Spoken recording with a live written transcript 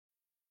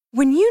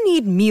When you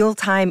need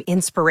mealtime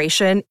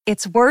inspiration,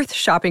 it's worth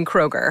shopping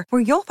Kroger,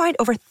 where you'll find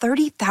over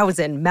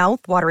 30,000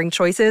 mouth-watering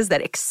choices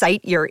that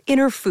excite your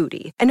inner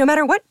foodie. And no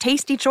matter what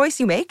tasty choice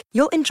you make,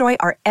 you'll enjoy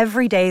our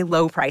everyday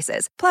low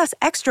prices, plus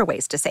extra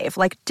ways to save,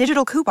 like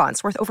digital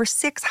coupons worth over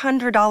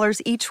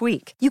 $600 each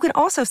week. You can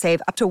also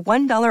save up to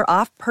 $1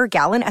 off per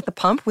gallon at the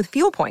pump with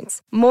fuel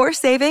points. More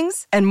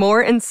savings and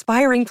more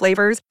inspiring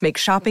flavors make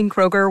shopping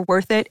Kroger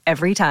worth it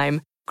every time.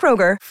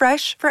 Kroger,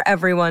 fresh for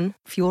everyone.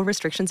 Fuel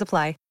restrictions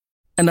apply.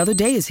 Another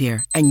day is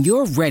here, and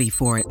you're ready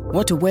for it.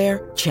 What to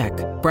wear? Check.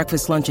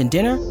 Breakfast, lunch, and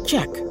dinner?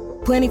 Check.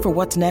 Planning for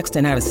what's next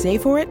and how to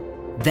save for it?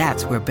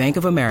 That's where Bank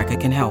of America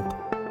can help.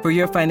 For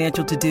your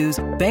financial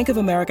to-dos, Bank of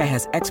America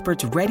has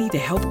experts ready to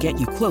help get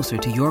you closer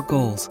to your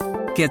goals.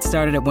 Get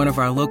started at one of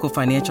our local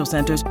financial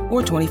centers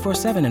or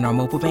 24/7 in our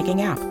mobile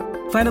banking app.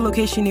 Find a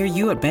location near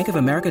you at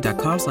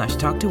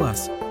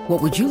bankofamerica.com/talktous.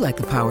 What would you like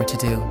the power to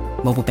do?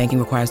 Mobile banking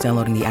requires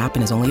downloading the app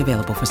and is only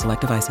available for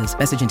select devices.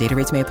 Message and data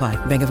rates may apply.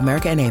 Bank of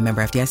America N.A.,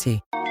 member FDIC.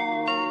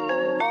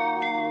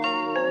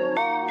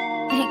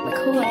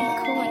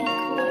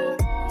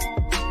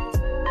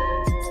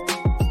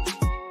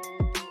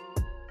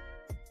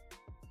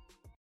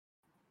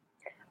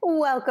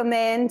 Welcome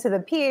in to the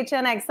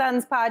PHNX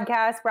Suns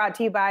podcast, brought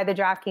to you by the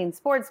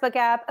DraftKings Sportsbook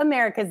app,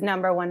 America's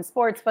 #1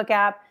 sportsbook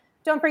app.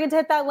 Don't forget to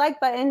hit that like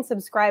button,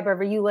 subscribe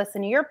wherever you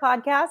listen to your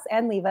podcast,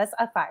 and leave us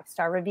a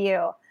 5-star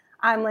review.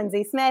 I'm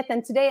Lindsay Smith,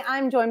 and today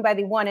I'm joined by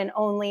the one and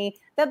only,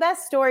 the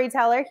best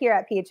storyteller here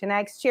at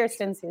PHNX,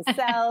 Kirsten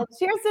Susel.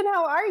 Kirsten,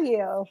 how are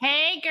you?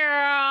 Hey,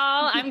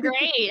 girl. I'm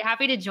great.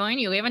 Happy to join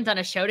you. We haven't done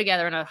a show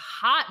together in a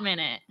hot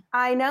minute.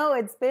 I know,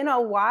 it's been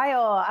a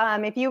while.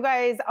 If you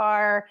guys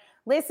are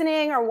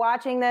listening or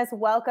watching this,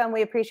 welcome.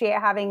 We appreciate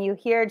having you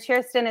here.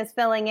 Kirsten is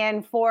filling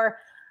in for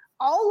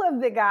all of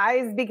the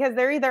guys because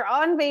they're either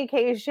on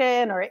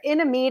vacation or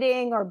in a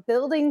meeting or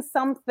building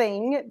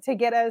something to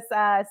get us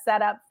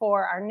set up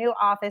for our new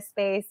office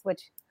space,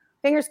 which,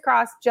 fingers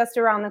crossed, just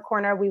around the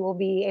corner, we will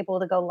be able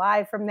to go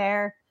live from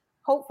there.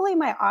 Hopefully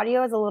my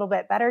audio is a little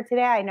bit better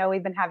today. I know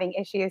we've been having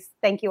issues.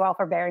 Thank you all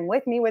for bearing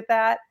with me with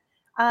that.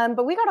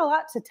 But we got a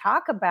lot to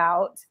talk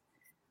about.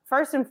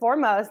 First and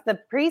foremost, the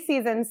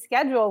preseason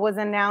schedule was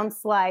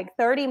announced like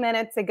 30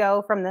 minutes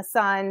ago from the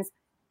Suns.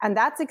 And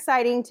that's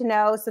exciting to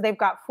know. So they've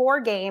got 4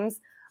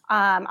 games,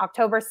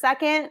 October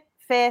 2nd,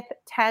 5th,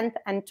 10th,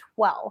 and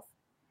 12th.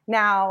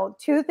 Now,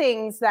 2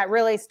 things that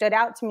really stood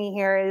out to me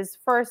here is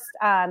first,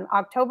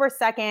 October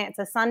 2nd, it's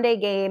a Sunday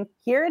game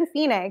here in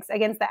Phoenix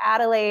against the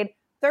Adelaide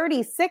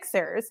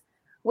 36ers,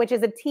 which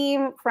is a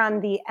team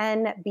from the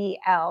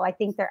NBL. I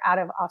think they're out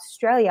of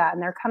Australia,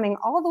 and they're coming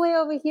all the way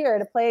over here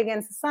to play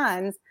against the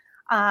Suns.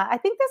 I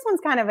think this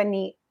one's kind of a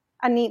neat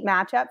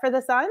matchup for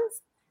the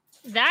Suns.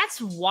 That's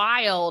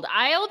wild.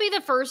 I'll be the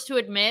first to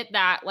admit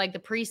that like the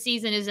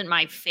preseason isn't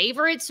my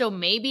favorite, so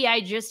maybe I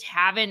just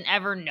haven't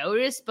ever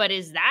noticed, but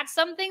is that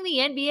something the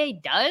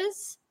NBA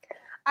does?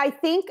 I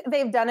think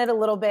they've done it a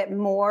little bit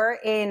more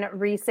in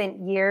recent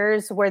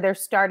years where they're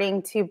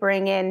starting to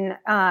bring in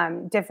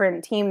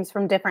different teams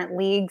from different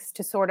leagues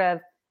to sort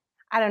of,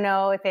 I don't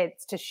know if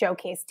it's to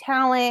showcase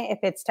talent, if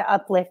it's to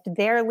uplift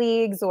their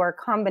leagues, or a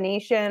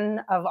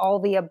combination of all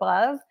the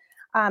above.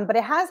 But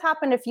it has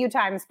happened a few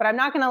times. But I'm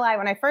not going to lie.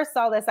 When I first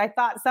saw this, I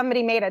thought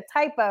somebody made a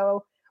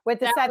typo with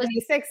the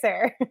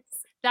 76ers.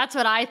 That's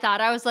what I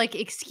thought. I was like,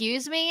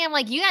 excuse me? I'm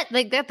like, you got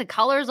like that the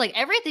colors, like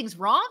everything's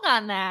wrong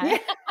on that. Yeah.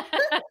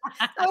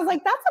 I was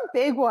like, that's a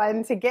big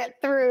one to get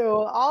through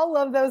all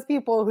of those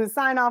people who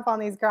sign off on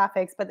these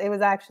graphics. But it was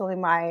actually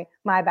my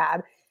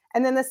bad.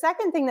 And then the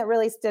second thing that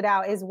really stood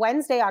out is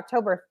Wednesday,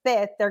 October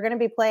 5th, they're going to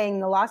be playing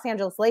the Los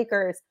Angeles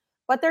Lakers,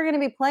 but they're going to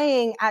be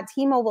playing at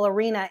T-Mobile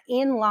Arena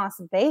in Las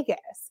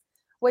Vegas,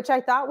 which I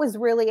thought was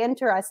really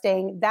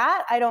interesting.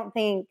 That I don't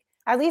think,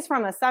 at least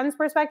from a Suns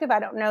perspective, I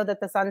don't know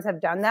that the Suns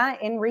have done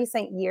that in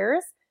recent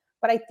years.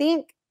 But I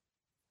think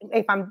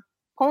if I'm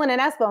pulling an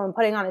Espo and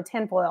putting on a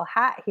tinfoil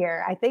hat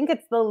here, I think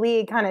it's the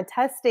league kind of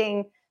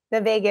testing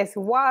the Vegas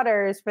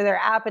waters for their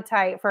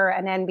appetite for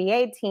an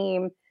NBA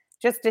team,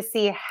 just to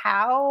see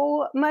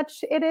how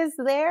much it is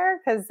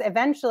there. Because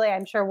eventually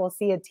I'm sure we'll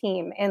see a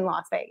team in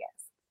Las Vegas.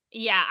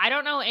 Yeah, I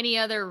don't know any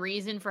other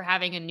reason for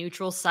having a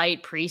neutral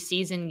site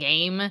preseason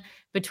game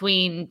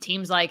between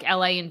teams like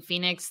LA and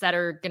Phoenix that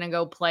are going to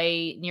go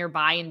play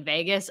nearby in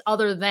Vegas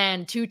other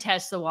than to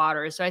test the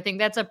waters. So I think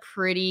that's a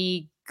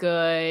pretty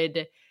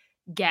good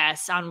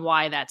guess on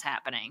why that's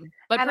happening,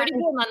 but pretty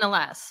cool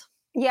nonetheless.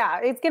 Yeah,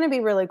 it's going to be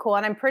really cool.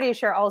 And I'm pretty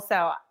sure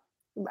also,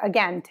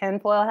 again,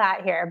 tinfoil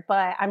hat here,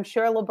 but I'm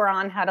sure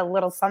LeBron had a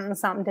little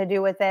something to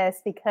do with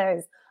this,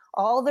 because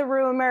all the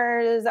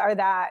rumors are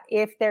that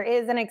if there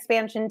is an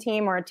expansion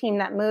team or a team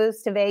that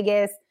moves to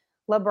Vegas,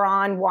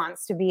 LeBron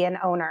wants to be an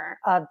owner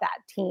of that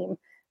team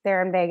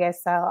there in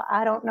Vegas. So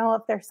I don't know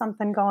if there's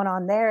something going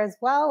on there as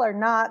well or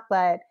not,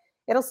 but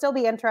it'll still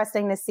be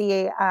interesting to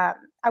see.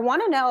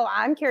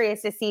 I'm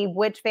curious to see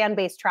which fan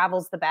base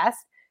travels the best,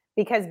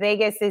 because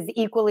Vegas is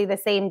equally the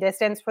same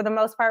distance for the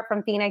most part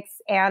from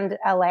Phoenix and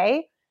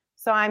LA.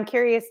 So I'm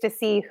curious to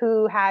see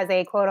who has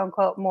a quote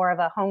unquote more of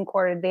a home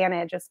court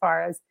advantage as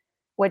far as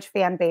which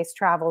fan base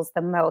travels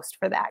the most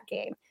for that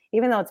game.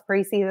 Even though it's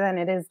preseason,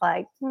 it is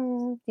like,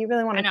 do you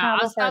really want to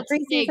travel for a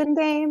preseason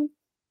game?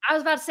 I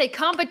was about to say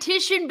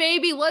competition,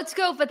 baby. Let's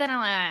go. But then I'm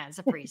like, it's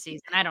a preseason.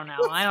 I don't know.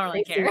 I don't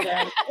really care.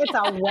 It's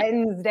a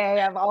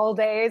Wednesday of all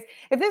days.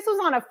 If this was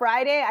on a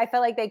Friday, I feel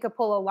like they could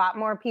pull a lot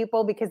more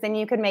people because then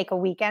you could make a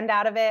weekend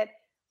out of it.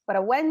 But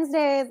a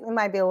Wednesday, it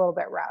might be a little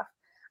bit rough.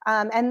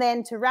 And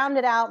then to round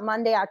it out,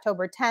 Monday,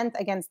 October 10th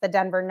against the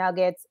Denver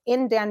Nuggets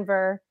in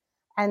Denver.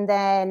 And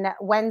then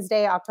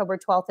Wednesday, October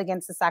 12th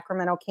against the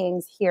Sacramento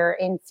Kings here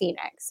in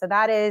Phoenix. So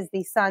that is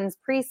the Suns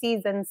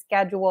preseason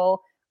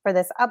schedule for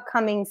this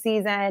upcoming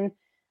season.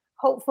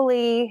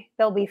 Hopefully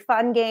there'll be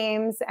fun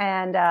games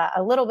and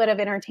a little bit of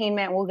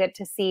entertainment. We'll get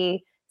to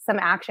see some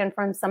action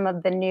from some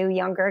of the new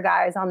younger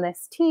guys on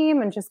this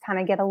team and just kind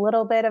of get a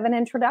little bit of an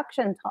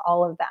introduction to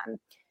all of them.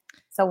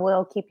 So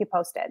we'll keep you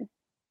posted.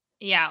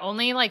 Yeah,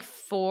 only like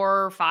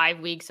 4 or 5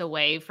 weeks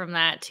away from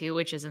that too,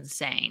 which is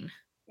insane.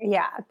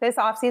 Yeah, this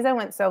offseason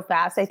went so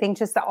fast. I think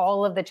just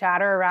all of the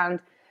chatter around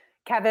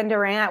Kevin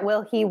Durant,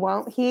 will he,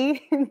 won't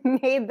he,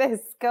 made this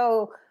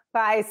go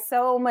by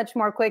so much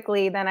more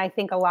quickly than I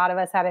think a lot of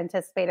us had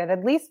anticipated,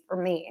 at least for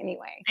me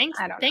anyway.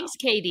 Thanks,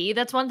 KD.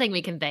 That's one thing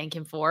we can thank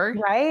him for.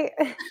 Right?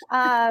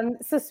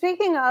 So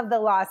speaking of the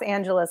Los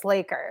Angeles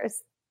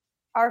Lakers,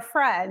 our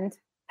friend,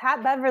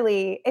 Pat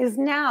Beverly, is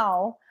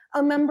now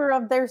a member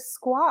of their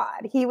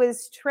squad. He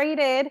was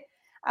traded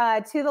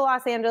to the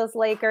Los Angeles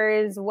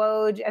Lakers.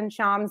 Woj and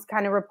Shams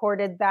kind of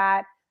reported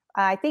that,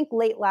 I think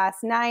late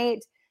last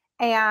night.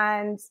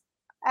 And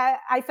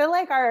I feel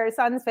like our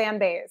Suns fan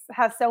base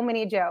has so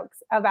many jokes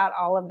about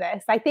all of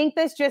this. I think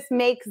this just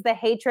makes the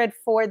hatred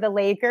for the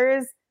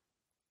Lakers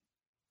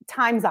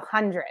times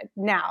 100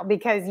 now,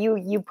 because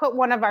you put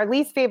one of our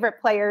least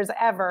favorite players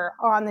ever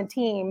on the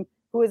team,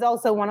 who is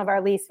also one of our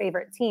least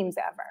favorite teams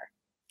ever.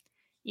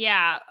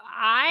 Yeah,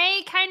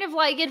 I kind of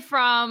like it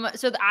from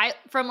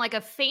like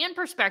a fan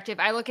perspective,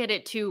 I look at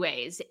it 2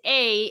 ways.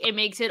 A, it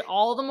makes it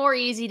all the more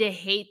easy to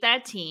hate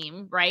that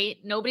team, right?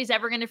 Nobody's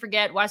ever going to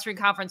forget Western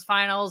Conference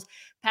Finals.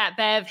 Pat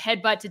Bev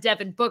headbutt to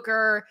Devin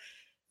Booker,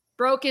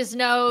 broke his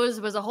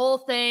nose, was a whole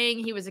thing.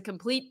 He was a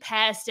complete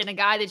pest and a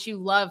guy that you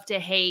love to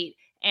hate.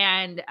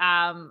 And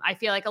I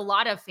feel like a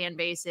lot of fan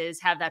bases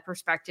have that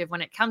perspective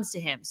when it comes to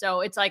him. So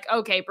it's like,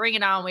 okay, bring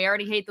it on. We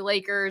already hate the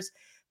Lakers.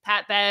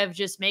 Pat Bev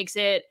just makes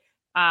it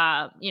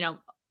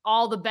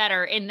all the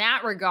better in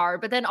that regard.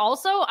 But then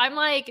also I'm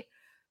like,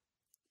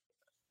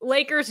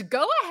 Lakers,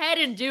 go ahead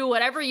and do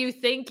whatever you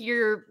think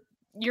you're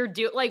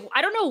doing. Like,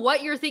 I don't know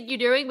what you think you're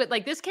doing, but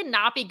like, this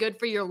cannot be good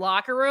for your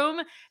locker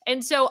room.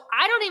 And so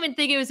I don't even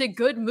think it was a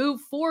good move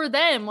for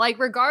them. Like,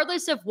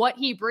 regardless of what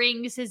he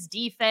brings, his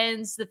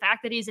defense, the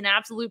fact that he's an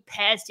absolute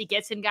pest, he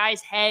gets in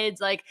guys' heads.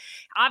 Like,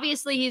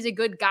 obviously he's a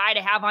good guy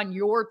to have on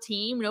your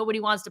team. Nobody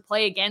wants to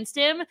play against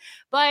him.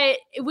 But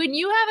when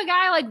you have a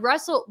guy like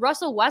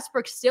Russell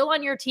Westbrook still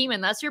on your team,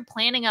 unless you're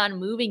planning on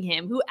moving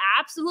him, who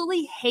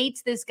absolutely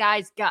hates this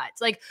guy's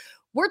guts, like,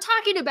 we're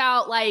talking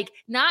about like,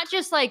 not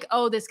just like,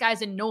 oh, this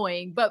guy's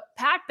annoying, but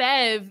Pat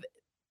Bev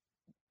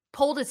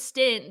pulled a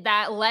stint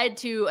that led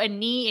to a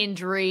knee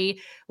injury,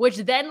 which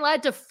then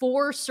led to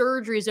 4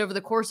 surgeries over the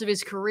course of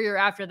his career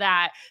after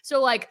that.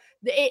 So like,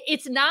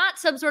 it's not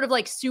some sort of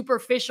like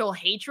superficial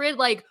hatred.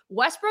 Like,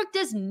 Westbrook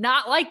does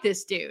not like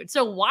this dude.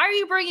 So why are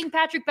you bringing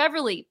Patrick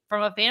Beverly?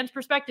 From a fan's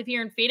perspective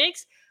here in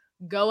Phoenix,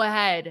 go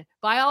ahead,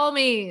 by all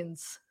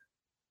means.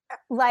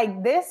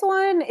 Like, this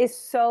one is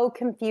so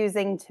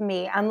confusing to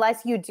me,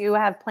 unless you do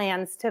have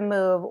plans to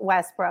move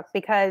Westbrook,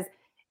 because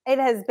it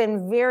has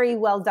been very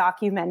well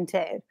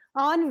documented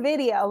on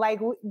video. Like,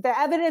 the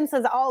evidence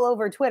is all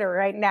over Twitter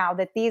right now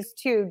that these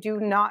two do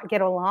not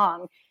get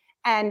along.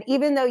 And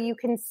even though you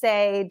can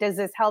say, does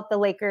this help the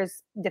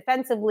Lakers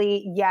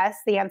defensively? Yes,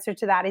 the answer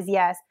to that is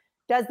yes.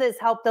 Does this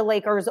help the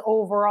Lakers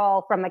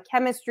overall from a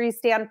chemistry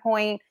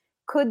standpoint?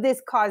 Could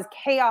this cause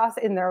chaos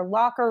in their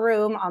locker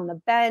room, on the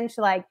bench?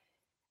 Like,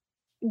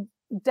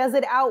 does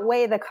it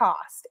outweigh the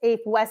cost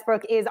if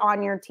Westbrook is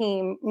on your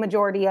team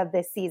majority of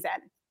this season?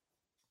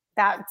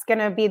 That's going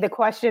to be the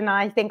question,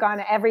 I think,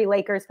 on every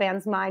Lakers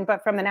fan's mind.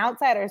 But from an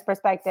outsider's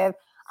perspective,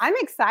 I'm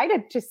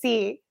excited to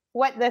see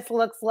what this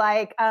looks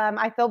like.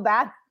 I feel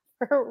bad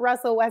for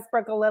Russell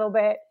Westbrook a little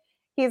bit.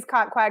 He's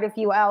caught quite a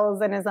few L's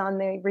and is on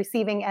the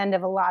receiving end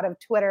of a lot of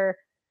Twitter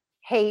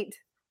hate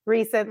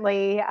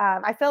recently.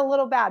 I feel a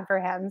little bad for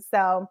him.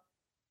 So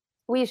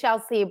we shall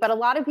see. But a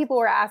lot of people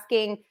were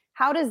asking,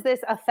 how does this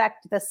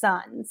affect the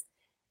Suns?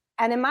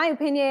 And in my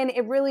opinion,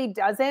 it really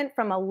doesn't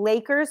from a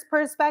Lakers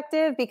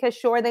perspective, because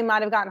sure, they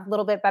might have gotten a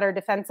little bit better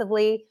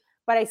defensively,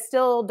 but I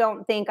still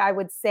don't think I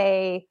would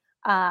say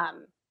that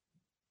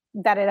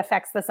it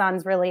affects the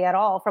Suns really at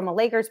all from a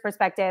Lakers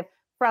perspective.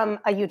 From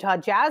a Utah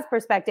Jazz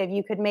perspective,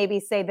 you could maybe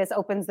say this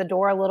opens the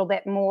door a little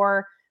bit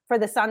more for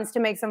the Suns to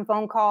make some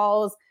phone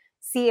calls,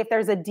 see if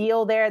there's a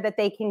deal there that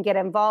they can get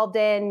involved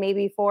in,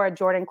 maybe for a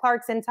Jordan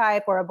Clarkson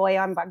type or a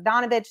Bojan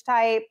Bogdanovic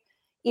type.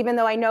 even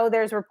though I know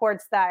there's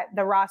reports that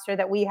the roster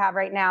that we have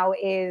right now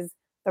is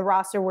the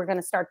roster we're going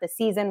to start the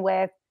season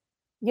with,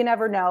 you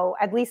never know.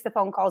 At least the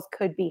phone calls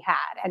could be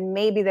had, and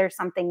maybe there's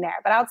something there.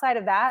 But outside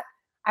of that,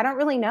 I don't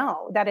really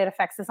know that it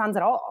affects the Suns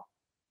at all.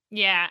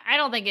 Yeah, I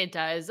don't think it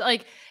does.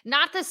 Like,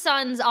 not the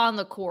Suns on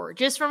the court.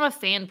 Just from a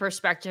fan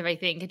perspective, I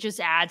think it just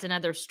adds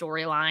another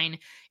storyline,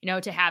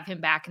 to have him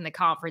back in the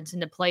conference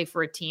and to play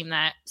for a team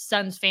that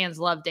Suns fans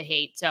love to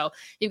hate. So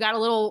you've got a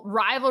little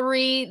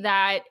rivalry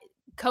that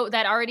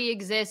already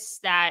exists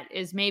that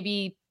is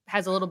maybe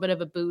has a little bit of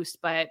a boost,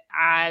 but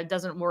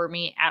doesn't worry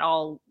me at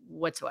all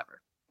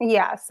whatsoever.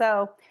 Yeah.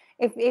 So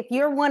if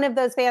you're one of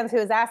those fans who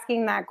was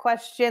asking that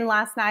question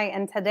last night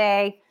and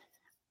today,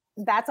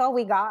 that's all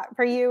we got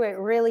for you. It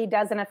really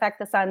doesn't affect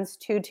the Suns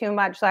too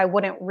much. So I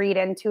wouldn't read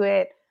into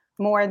it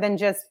more than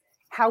just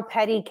how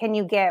petty can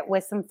you get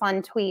with some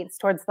fun tweets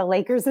towards the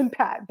Lakers and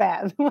Pat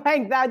Bev.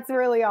 Like, that's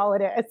really all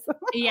it is.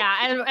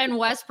 Yeah. And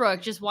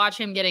Westbrook, just watch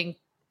him getting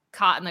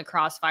caught in the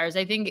crossfires.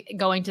 I think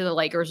going to the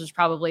Lakers was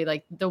probably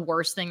like the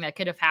worst thing that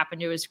could have happened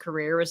to his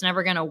career. It was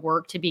never going to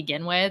work to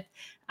begin with.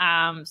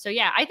 So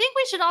yeah, I think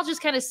we should all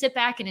just kind of sit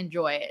back and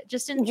enjoy it.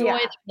 Just enjoy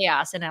the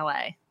chaos in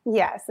LA.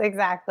 Yes,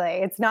 exactly.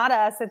 It's not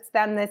us, it's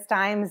them this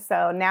time.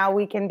 So now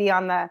we can be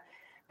on the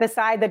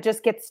side that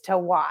just gets to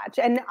watch.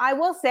 And I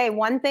will say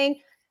one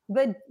thing,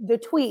 the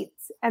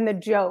tweets and the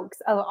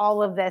jokes of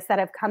all of this that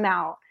have come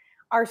out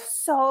are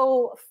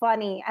so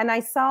funny. And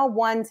I saw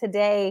one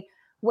today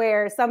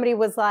where somebody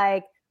was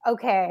like,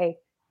 okay,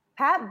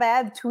 Pat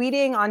Bev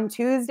tweeting on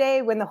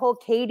Tuesday when the whole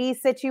KD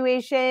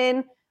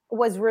situation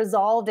was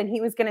resolved and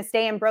he was going to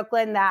stay in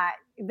Brooklyn, that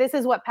this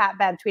is what Pat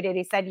Bev tweeted.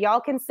 He said, y'all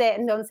can sit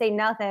and don't say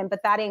nothing, but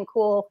that ain't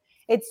cool.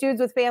 It's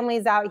dudes with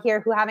families out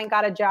here who haven't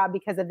got a job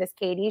because of this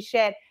KD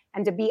shit.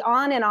 And to be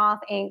on and off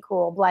ain't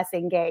cool.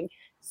 Blessing, gang.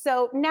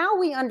 So now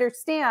we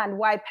understand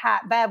why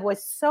Pat Bev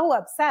was so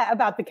upset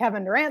about the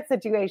Kevin Durant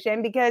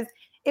situation, because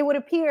it would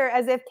appear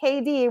as if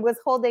KD was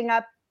holding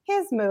up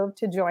his move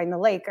to join the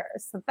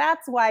Lakers. So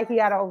that's why he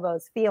had all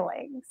those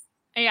feelings.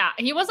 Yeah,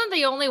 he wasn't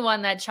the only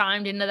one that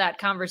chimed into that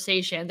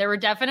conversation. There were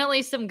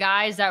definitely some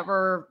guys that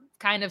were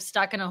kind of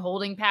stuck in a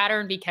holding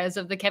pattern because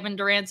of the Kevin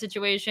Durant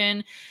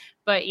situation.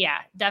 But yeah,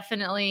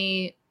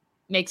 definitely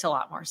makes a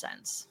lot more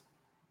sense.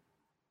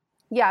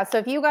 Yeah, so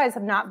if you guys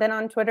have not been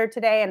on Twitter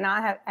today and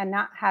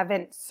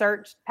haven't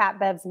searched Pat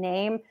Bev's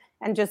name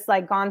and just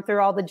like gone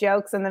through all the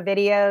jokes and the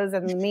videos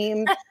and the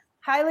memes,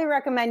 highly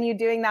recommend you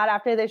doing that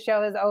after the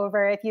show is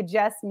over if you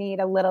just need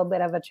a little bit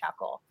of a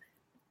chuckle.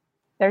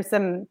 There's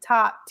some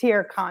top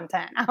tier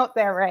content out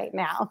there right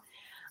now.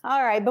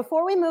 All right,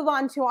 before we move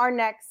on to our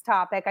next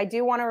topic, I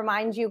do want to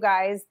remind you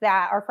guys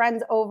that our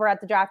friends over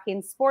at the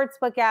DraftKings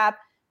Sportsbook app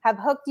have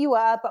hooked you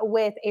up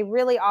with a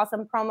really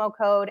awesome promo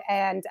code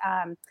and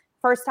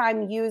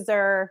first-time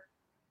user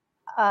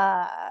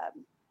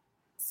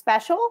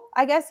special,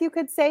 I guess you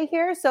could say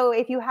here. So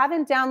if you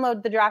haven't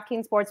downloaded the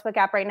DraftKings Sportsbook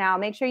app right now,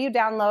 make sure you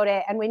download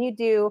it. And when you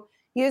do,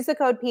 use the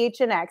code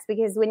PHNX,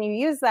 because when you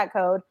use that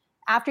code,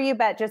 after you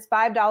bet just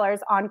 $5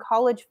 on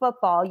college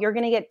football, you're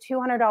going to get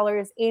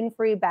 $200 in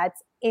free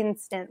bets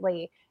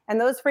instantly. And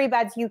those free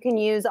bets you can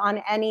use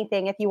on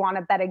anything. If you want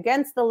to bet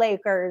against the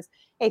Lakers,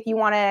 if you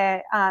want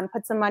to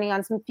put some money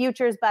on some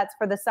futures bets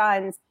for the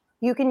Suns,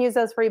 you can use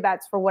those free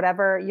bets for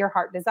whatever your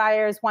heart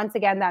desires. Once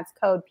again, that's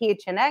code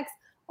PHNX,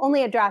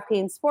 only at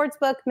DraftKings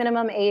Sportsbook.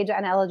 Minimum age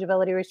and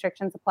eligibility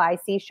restrictions apply.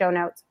 See show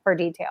notes for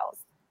details.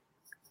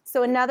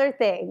 So another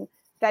thing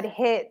that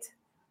hit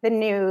the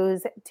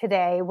news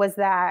today was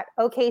that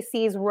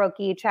OKC's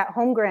rookie, Chet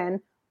Holmgren,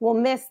 will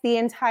miss the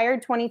entire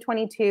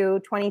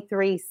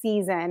 2022-23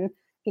 season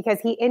because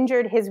he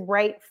injured his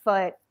right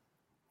foot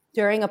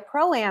during a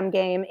Pro-Am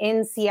game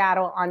in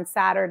Seattle on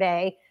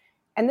Saturday.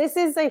 And this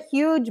is a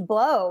huge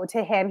blow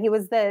to him. He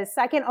was the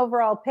second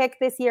overall pick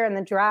this year in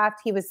the draft.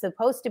 He was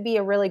supposed to be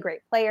a really great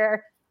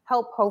player,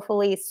 help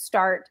hopefully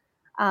start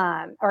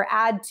or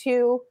add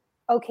to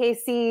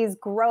OKC's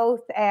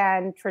growth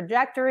and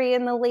trajectory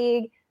in the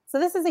league. So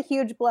this is a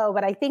huge blow,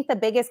 but I think the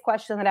biggest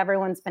question that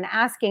everyone's been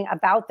asking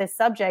about this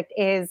subject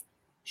is,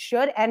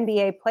 should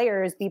NBA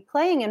players be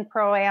playing in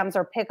Pro-Ams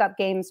or pickup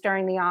games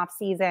during the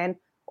offseason,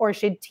 or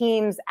should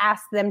teams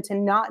ask them to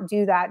not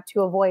do that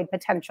to avoid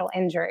potential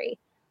injury?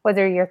 What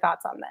are your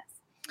thoughts on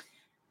this?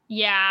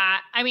 Yeah,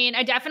 I mean,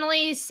 I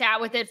definitely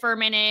sat with it for a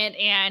minute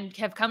and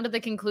have come to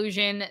the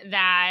conclusion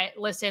that,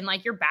 listen,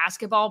 like, your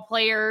basketball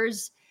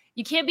players,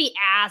 you can't be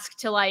asked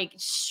to like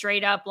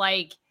straight up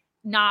like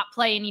not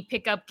play any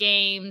pickup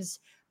games.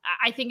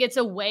 I think it's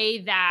a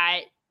way that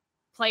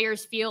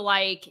players feel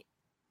like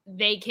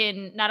they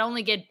can not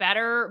only get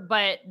better,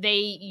 but they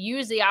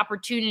use the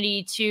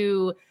opportunity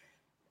to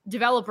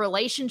develop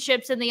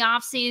relationships in the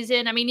off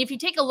season. I mean, if you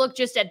take a look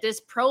just at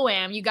this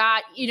Pro-Am, you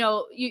got,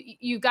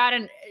 you got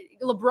an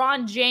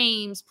LeBron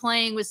James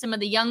playing with some of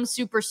the young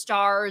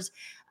superstars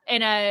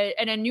in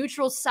a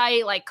neutral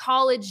site like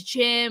College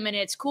Gym, and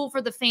it's cool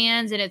for the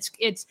fans, and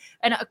it's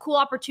a cool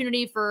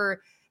opportunity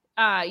for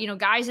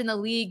guys in the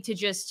league to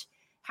just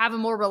have a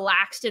more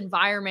relaxed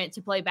environment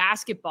to play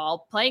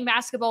basketball. Playing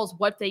basketball is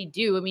what they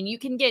do. I mean, you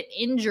can get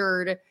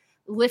injured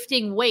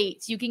lifting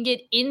weights. You can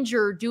get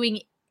injured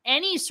doing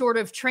any sort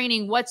of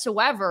training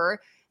whatsoever.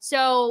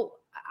 So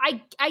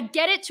I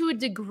get it to a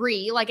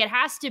degree. Like, it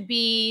has to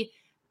be,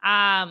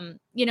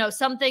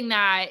 something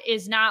that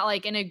is not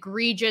like an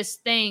egregious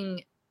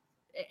thing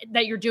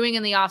that you're doing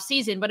in the off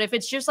season. But if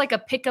it's just like a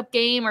pickup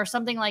game or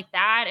something like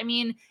that, I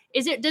mean,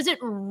 does it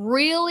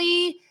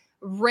really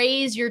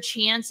raise your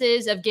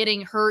chances of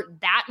getting hurt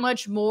that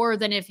much more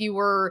than if you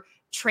were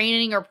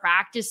training or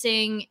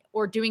practicing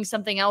or doing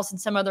something else in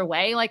some other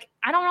way? Like,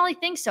 I don't really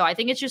think so. I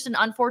think it's just an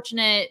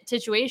unfortunate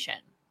situation.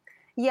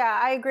 Yeah,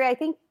 I agree. I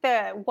think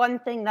the one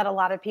thing that a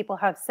lot of people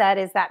have said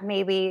is that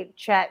maybe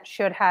Chet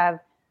should have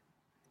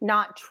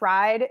not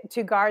tried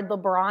to guard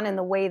LeBron in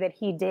the way that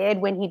he did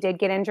when he did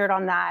get injured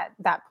on that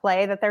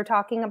play that they're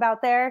talking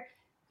about there.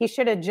 He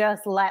should have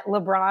just let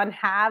LeBron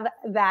have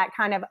that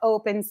kind of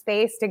open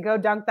space to go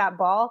dunk that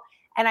ball.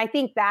 And I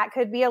think that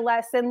could be a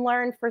lesson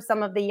learned for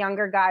some of the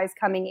younger guys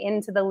coming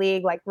into the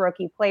league, like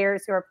rookie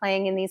players who are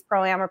playing in these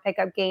pro-am or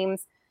pickup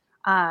games.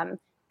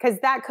 Because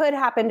that could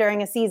happen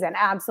during a season,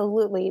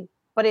 absolutely.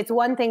 But it's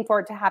one thing for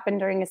it to happen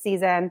during a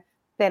season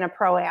than a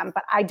pro-am.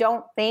 But I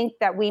don't think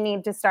that we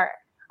need to start.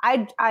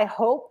 I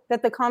hope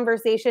that the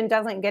conversation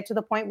doesn't get to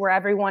the point where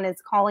everyone is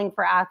calling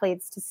for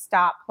athletes to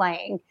stop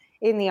playing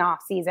in the off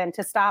season,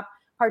 to stop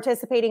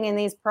participating in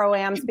these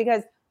pro-ams.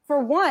 Because for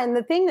one,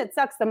 the thing that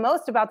sucks the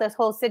most about this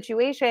whole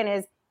situation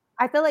is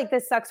I feel like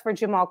this sucks for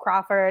Jamal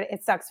Crawford.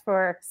 It sucks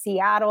for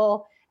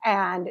Seattle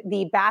and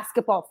the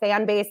basketball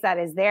fan base that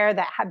is there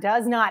that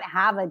does not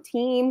have a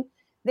team.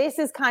 This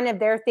is kind of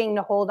their thing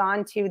to hold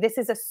on to. This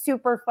is a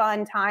super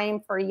fun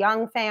time for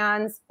young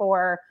fans,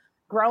 for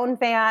grown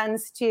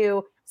fans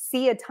to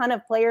see a ton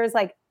of players.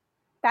 Like,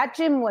 that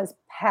gym was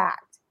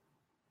packed.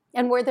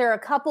 And were there a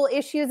couple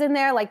issues in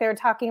there? Like, they were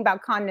talking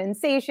about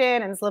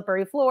condensation and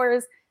slippery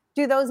floors.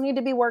 Do those need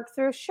to be worked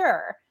through?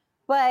 Sure.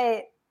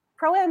 But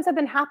pro-ams have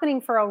been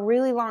happening for a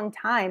really long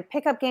time.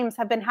 Pickup games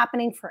have been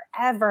happening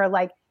forever.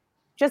 Like,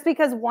 just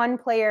because one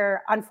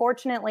player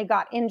unfortunately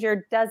got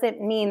injured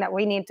doesn't mean that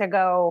we need to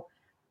go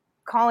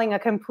calling a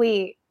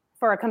complete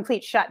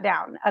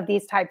shutdown of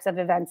these types of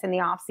events in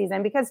the off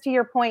season. Because to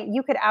your point,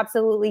 you could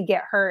absolutely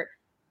get hurt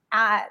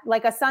at,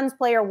 like, a Suns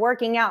player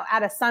working out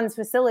at a Suns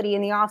facility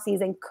in the off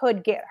season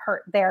could get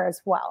hurt there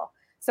as well.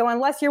 So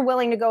unless you're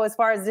willing to go as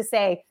far as to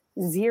say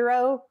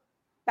zero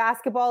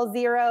basketball,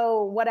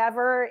 zero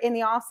whatever in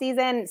the off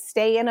season,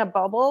 stay in a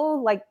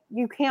bubble, like,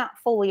 you can't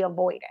fully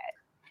avoid it.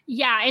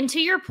 Yeah. And to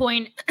your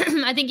point,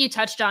 I think you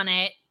touched on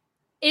it.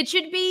 It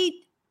should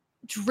be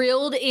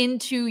drilled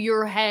into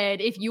your head,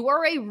 if you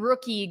are a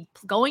rookie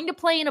going to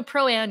play in a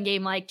pro-am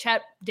game like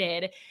Chet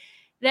did,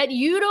 that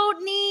you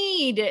don't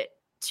need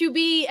to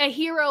be a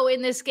hero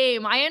in this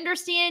game. I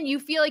understand you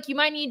feel like you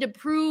might need to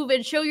prove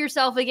and show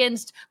yourself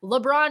against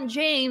LeBron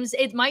James.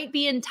 It might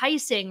be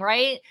enticing,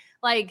 right?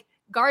 Like,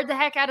 guard the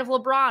heck out of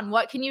LeBron.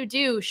 What can you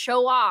do?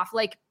 Show off,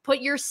 like,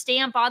 put your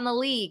stamp on the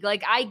league.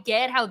 Like, I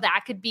get how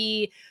that could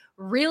be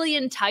really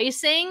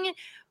enticing,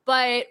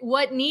 but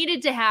what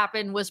needed to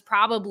happen was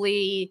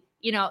probably,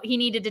 he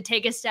needed to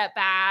take a step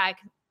back,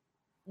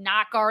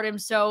 not guard him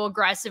so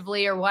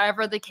aggressively or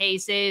whatever the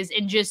case is,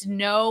 and just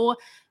know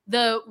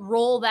the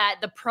role that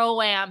the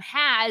pro-am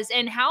has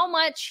and how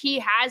much he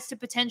has to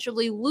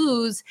potentially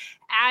lose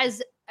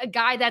as a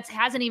guy that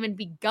hasn't even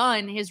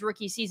begun his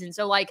rookie season.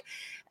 So, like,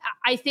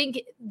 I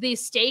think the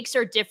stakes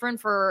are different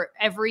for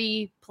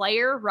every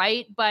player,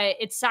 right? But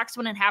it sucks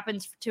when it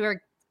happens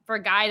for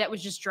a guy that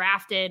was just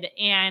drafted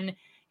and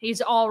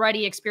he's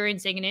already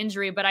experiencing an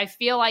injury. But I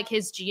feel like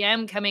his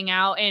GM coming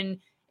out and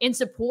in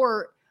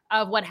support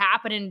of what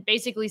happened and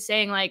basically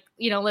saying, like,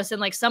 listen,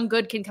 like, some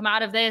good can come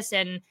out of this.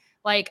 And,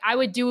 like, I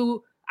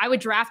would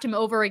draft him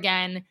over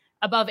again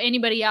above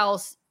anybody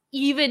else,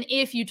 even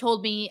if you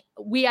told me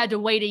we had to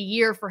wait a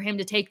year for him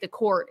to take the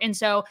court. And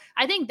so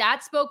I think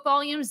that spoke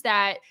volumes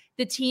that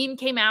the team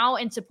came out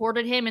and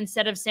supported him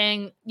instead of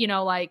saying,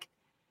 like,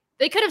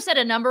 they could have said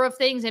a number of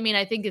things. I mean,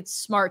 I think it's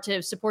smart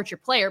to support your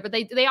player, but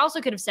they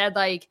also could have said,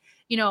 like,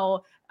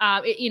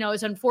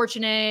 it's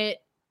unfortunate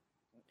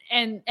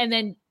and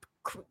then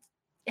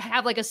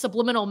have like a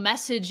subliminal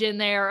message in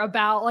there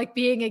about, like,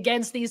 being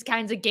against these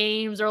kinds of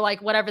games or,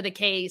 like, whatever the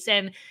case.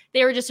 And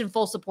they were just in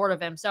full support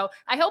of him. So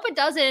I hope it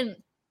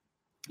doesn't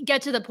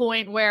get to the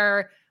point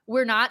where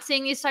we're not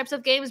seeing these types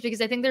of games,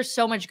 because I think there's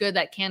so much good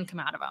that can come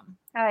out of them.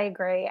 I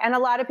agree. And a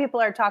lot of people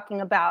are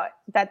talking about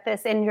that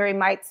this injury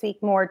might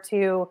speak more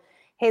to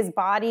his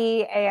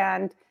body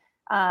and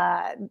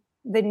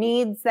the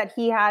needs that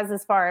he has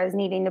as far as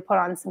needing to put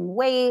on some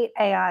weight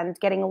and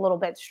getting a little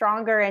bit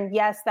stronger. And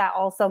yes, that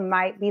also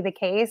might be the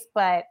case,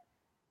 but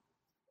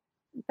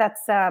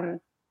that's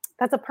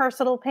a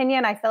personal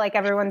opinion. I feel like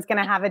everyone's going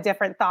to have a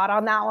different thought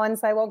on that one,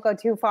 so I won't go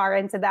too far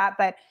into that.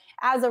 But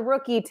as a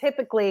rookie,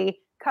 typically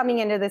coming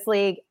into this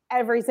league,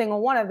 every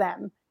single one of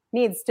them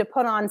needs to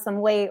put on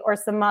some weight or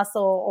some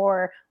muscle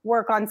or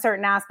work on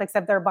certain aspects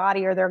of their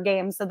body or their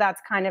game. So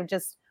that's kind of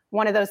just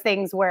one of those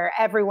things where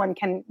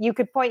you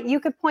could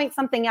point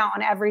something out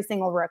on every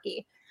single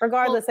rookie,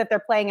 regardless if they're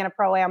playing in a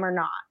pro-am or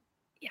not.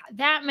 Yeah,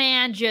 that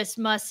man just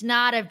must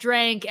not have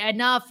drank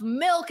enough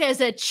milk as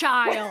a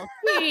child.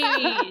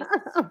 Jeez.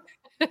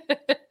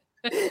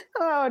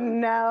 Oh,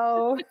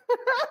 no.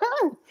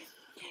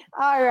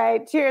 All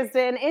right,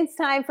 Kirsten, it's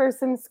time for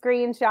some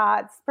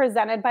screenshots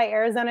presented by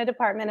Arizona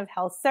Department of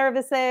Health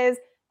Services.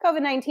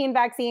 COVID-19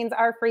 vaccines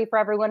are free for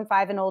everyone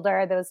 5 and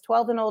older. Those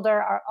 12 and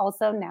older are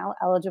also now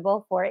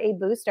eligible for a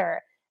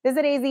booster.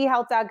 Visit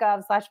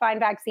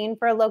azhealth.gov/find-vaccine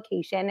for a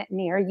location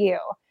near you.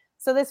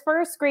 So this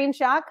first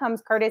screenshot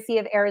comes courtesy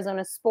of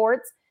Arizona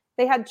Sports.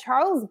 They had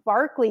Charles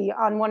Barkley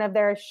on one of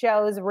their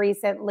shows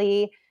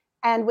recently.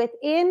 And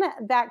within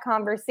that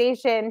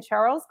conversation,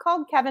 Charles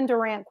called Kevin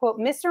Durant, quote,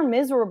 Mr.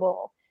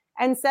 Miserable,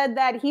 and said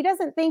that he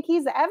doesn't think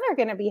he's ever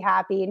going to be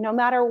happy, no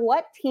matter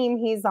what team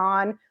he's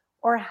on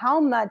or how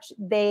much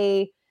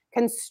they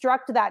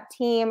construct that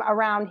team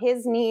around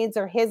his needs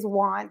or his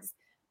wants.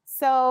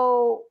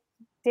 So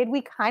did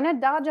we kind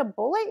of dodge a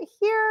bullet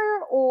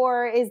here,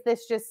 or is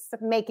this just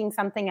making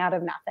something out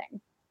of nothing?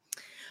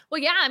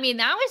 Well, yeah, I mean,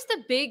 that was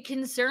the big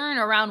concern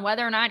around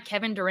whether or not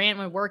Kevin Durant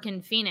would work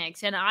in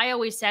Phoenix. And I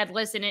always said,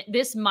 listen,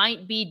 this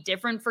might be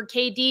different for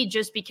KD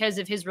just because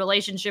of his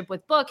relationship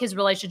with Book, his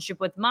relationship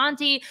with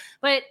Monty.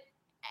 But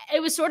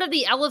it was sort of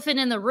the elephant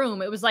in the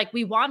room. It was like,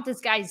 we want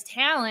this guy's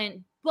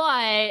talent,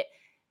 but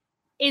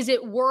is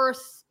it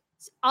worth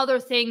other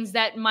things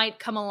that might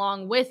come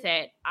along with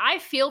it? I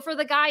feel for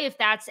the guy if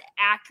that's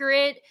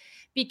accurate,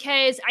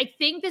 because I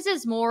think this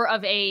is more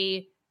of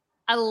a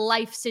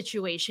life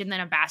situation than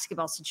a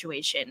basketball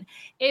situation.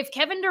 If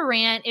Kevin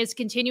Durant is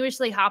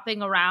continuously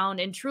hopping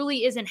around and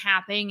truly isn't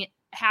happy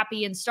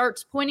and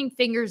starts pointing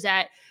fingers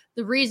at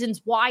the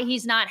reasons why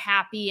he's not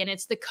happy, and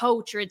it's the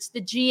coach or it's the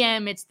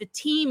GM, it's the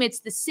team, it's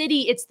the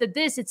city, it's the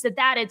this, it's the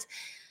that, it's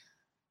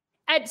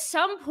at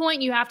some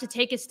point you have to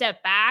take a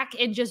step back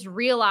and just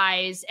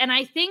realize, and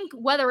I think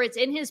whether it's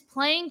in his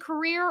playing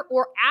career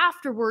or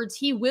afterwards,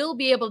 he will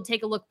be able to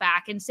take a look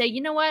back and say,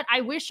 you know what,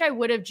 I wish I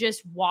would have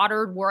just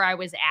watered where I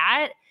was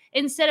at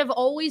instead of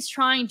always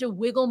trying to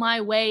wiggle my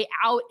way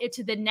out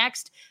into the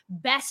next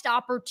best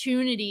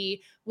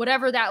opportunity,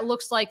 whatever that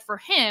looks like for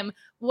him,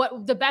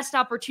 what the best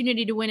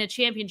opportunity to win a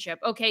championship.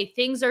 Okay,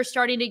 things are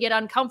starting to get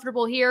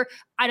uncomfortable here.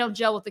 I don't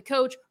gel with the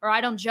coach, or I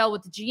don't gel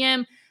with the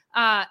GM.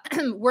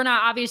 We're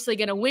not obviously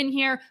going to win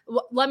here.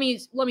 Let me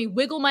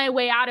wiggle my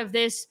way out of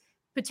this,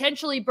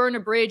 potentially burn a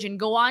bridge and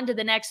go on to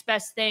the next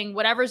best thing,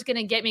 whatever's going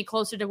to get me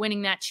closer to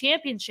winning that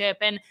championship.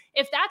 And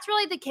if that's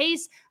really the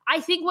case, I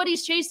think what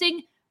he's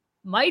chasing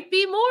might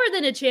be more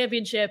than a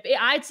championship.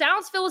 It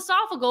sounds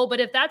philosophical, but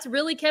if that's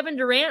really Kevin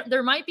Durant,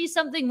 there might be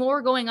something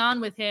more going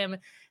on with him.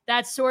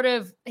 That's sort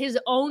of his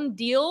own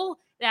deal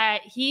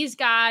that he's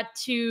got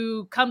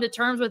to come to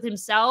terms with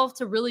himself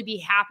to really be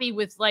happy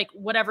with like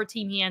whatever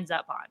team he ends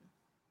up on.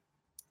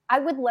 I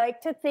would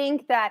like to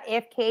think that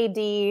if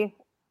KD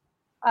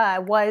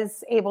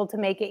was able to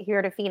make it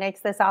here to Phoenix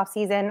this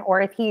offseason, or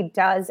if he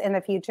does in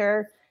the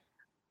future,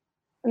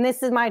 and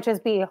might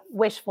just be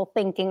wishful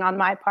thinking on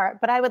my part,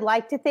 but I would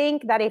like to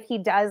think that if he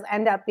does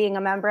end up being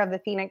a member of the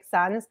Phoenix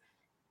Suns,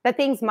 that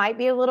things might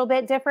be a little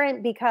bit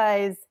different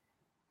because,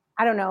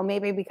 I don't know,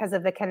 maybe because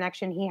of the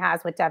connection he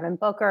has with Devin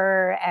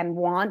Booker and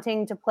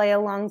wanting to play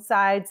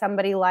alongside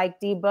somebody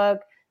like D-Book,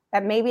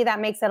 that maybe that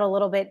makes it a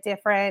little bit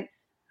different.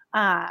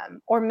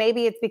 Or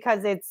maybe it's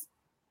because it's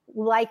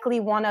likely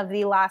one of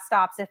the last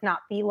stops, if not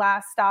the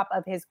last stop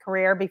of his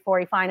career before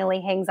he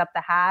finally hangs up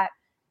the hat.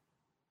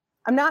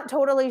 I'm not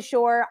totally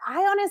sure.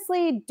 I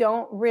honestly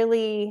don't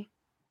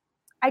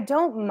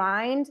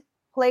mind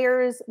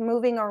players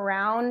moving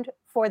around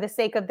for the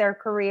sake of their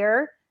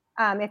career.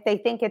 If they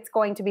think it's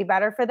going to be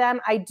better for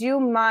them. I do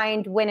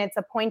mind when it's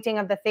a pointing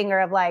of the finger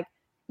of like,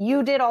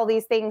 you did all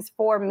these things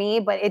for me,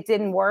 but it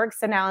didn't work.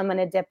 So now I'm going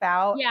to dip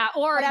out. Yeah.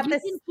 Or you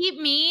can keep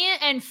me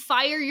and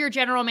fire your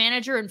general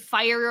manager and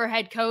fire your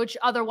head coach.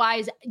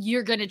 Otherwise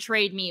you're going to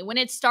trade me. When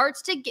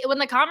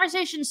the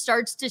conversation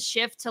starts to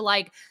shift to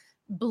like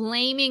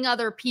blaming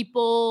other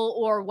people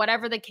or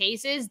whatever the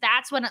case is,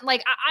 that's when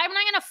like, I'm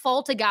not going to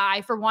fault a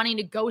guy for wanting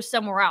to go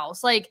somewhere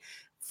else. Like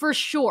for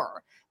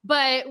sure.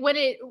 But when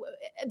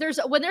there's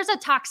a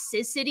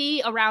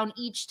toxicity around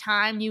each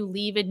time you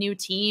leave a new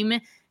team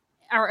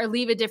or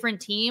leave a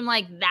different team,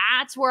 like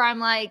that's where I'm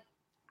like,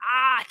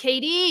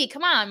 KD,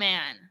 come on,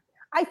 man.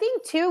 I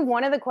think too,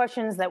 one of the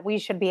questions that we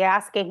should be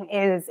asking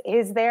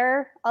is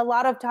there a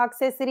lot of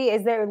toxicity?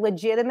 Is there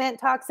legitimate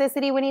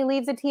toxicity when he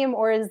leaves a team,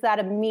 or is that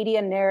a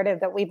media narrative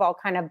that we've all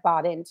kind of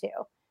bought into?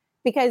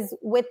 Because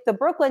with the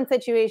Brooklyn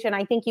situation,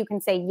 I think you can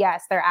say,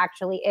 yes, there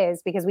actually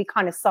is, because we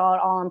kind of saw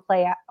it all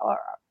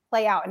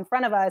play out in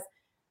front of us.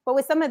 But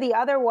with some of the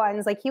other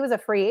ones, like he was a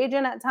free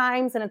agent at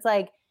times, and it's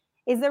like,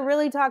 is there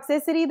really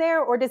toxicity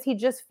there, or does he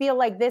just feel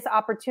like this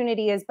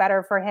opportunity is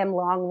better for him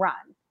long run?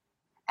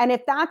 And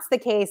if that's the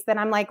case, then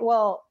I'm like,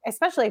 well,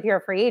 especially if you're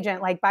a free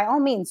agent, like by all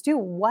means, do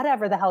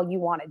whatever the hell you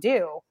want to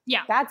do.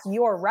 Yeah, that's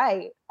your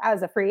right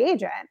as a free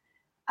agent.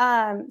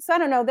 So I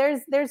don't know.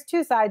 There's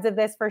two sides of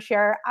this for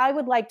sure. I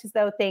would like to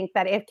though think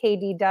that if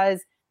KD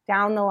does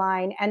down the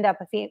line end up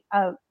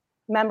a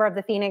member of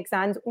the Phoenix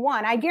Suns,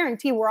 one, I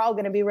guarantee we're all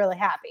going to be really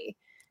happy.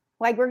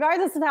 Like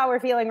regardless of how we're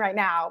feeling right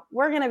now,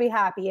 we're going to be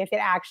happy if it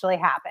actually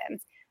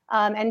happens.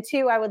 And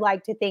two, I would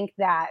like to think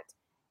that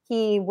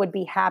he would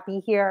be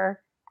happy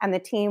here and the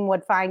team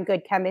would find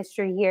good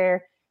chemistry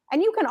here.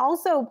 And you can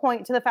also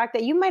point to the fact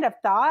that you might have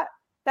thought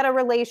that a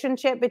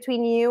relationship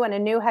between you and a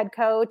new head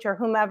coach or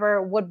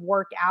whomever would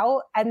work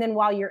out. And then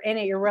while you're in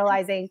it, you're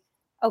realizing,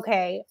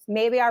 okay,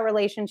 maybe our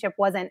relationship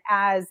wasn't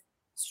as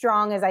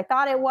strong as I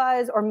thought it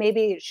was, or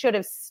maybe it should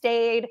have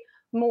stayed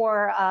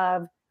more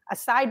of a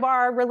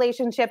sidebar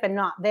relationship and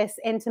not this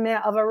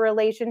intimate of a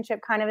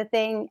relationship kind of a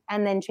thing,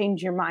 and then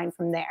change your mind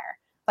from there.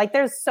 Like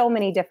there's so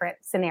many different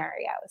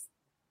scenarios.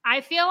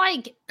 I feel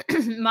like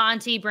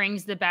Monty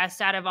brings the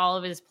best out of all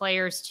of his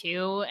players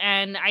too.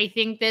 And I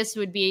think this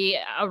would be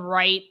a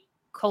right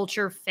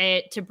culture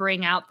fit to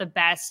bring out the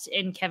best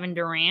in Kevin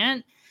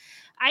Durant.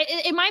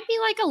 It might be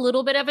like a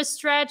little bit of a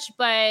stretch,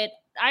 but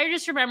I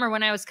just remember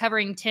when I was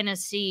covering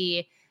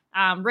Tennessee,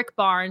 Rick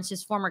Barnes,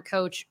 his former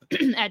coach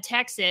at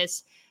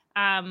Texas,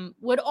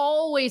 would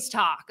always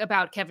talk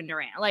about Kevin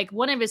Durant, like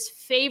one of his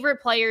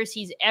favorite players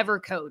he's ever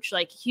coached,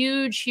 like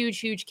huge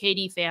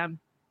KD fan.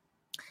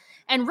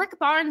 And Rick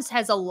Barnes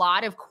has a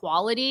lot of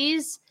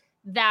qualities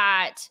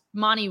that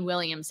Monty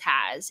Williams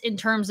has in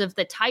terms of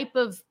the type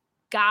of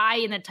guy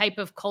and the type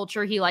of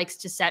culture he likes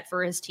to set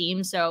for his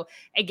team. So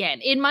again,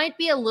 it might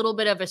be a little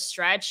bit of a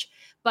stretch,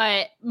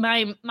 but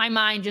my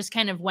mind just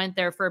kind of went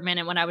there for a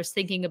minute when I was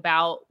thinking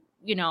about,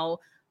 you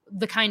know,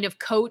 the kind of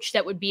coach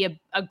that would be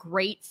a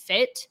great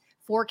fit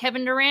for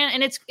Kevin Durant.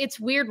 And it's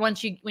weird when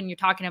you're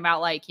talking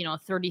about like, you know,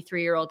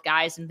 33-year-old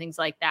guys and things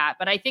like that.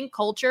 But I think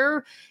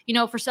culture, you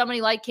know, for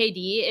somebody like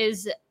KD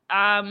is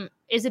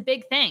a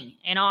big thing.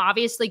 You know,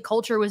 obviously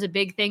culture was a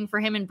big thing for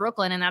him in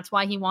Brooklyn, and that's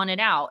why he wanted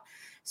out.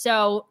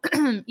 So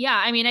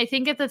yeah, I mean, I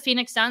think if the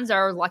Phoenix Suns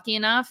are lucky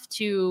enough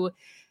to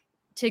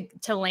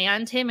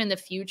land him in the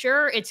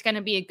future, it's going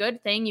to be a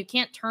good thing. You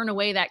can't turn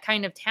away that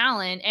kind of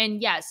talent. And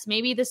yes,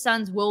 maybe the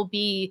Suns will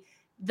be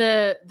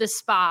the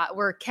spot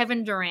where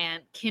Kevin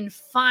Durant can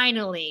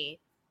finally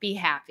be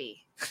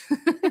happy.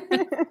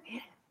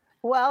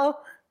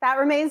 Well, that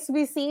remains to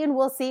be seen.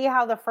 We'll see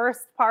how the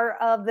first part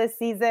of the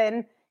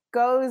season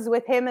goes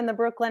with him and the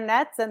Brooklyn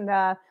Nets, and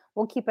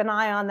we'll keep an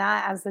eye on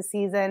that as the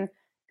season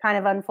kind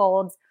of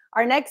unfolds.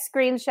 Our next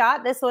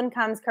screenshot, this one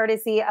comes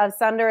courtesy of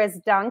Sunderous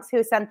Dunks,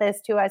 who sent this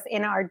to us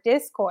in our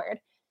Discord.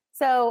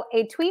 So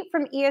a tweet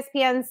from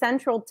ESPN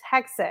Central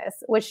Texas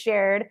was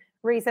shared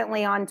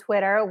recently on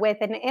Twitter with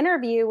an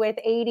interview with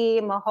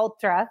AD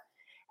Malhotra.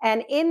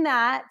 And in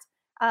that,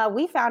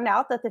 we found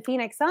out that the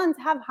Phoenix Suns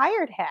have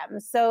hired him.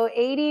 So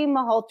AD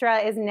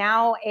Malhotra is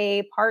now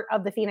a part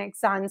of the Phoenix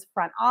Suns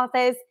front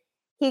office.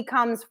 He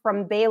comes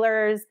from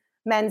Baylor's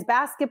men's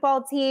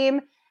basketball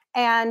team.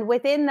 And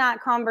within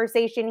that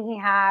conversation he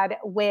had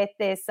with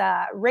this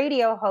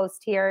radio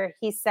host here,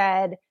 he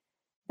said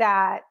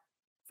that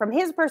from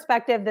his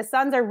perspective, the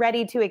Suns are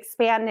ready to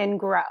expand and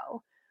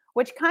grow,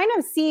 which kind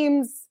of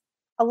seems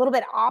a little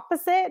bit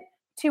opposite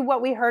to what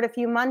we heard a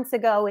few months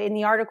ago in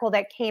the article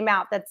that came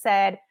out that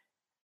said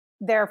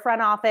their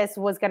front office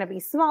was going to be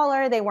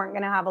smaller. They weren't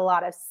going to have a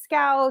lot of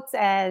scouts,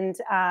 and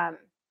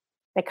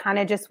they kind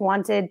of just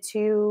wanted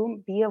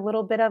to be a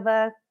little bit of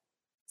a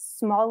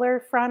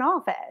smaller front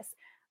office.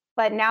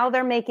 But now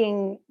they're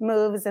making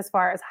moves as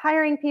far as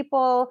hiring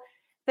people.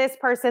 This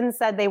person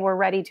said they were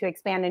ready to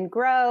expand and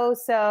grow.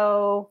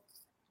 So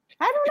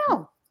I don't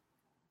know.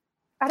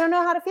 I don't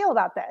know how to feel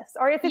about this,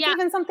 or if it's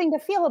even something to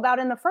feel about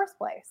in the first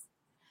place.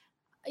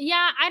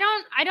 Yeah,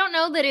 I don't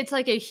know that it's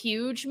like a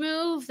huge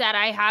move that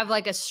I have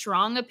like a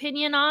strong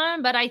opinion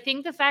on, but I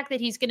think the fact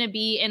that he's going to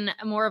be in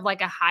more of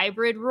like a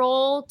hybrid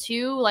role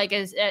too, like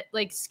as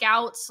like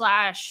scout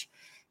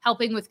 /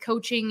 helping with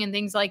coaching and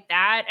things like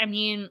that. I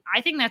mean,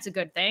 I think that's a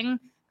good thing.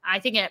 I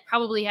think it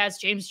probably has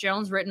James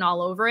Jones written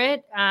all over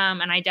it.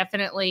 And I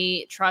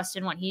definitely trust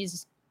in what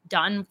he's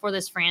done for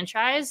this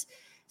franchise.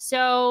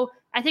 So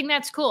I think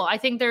that's cool. I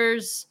think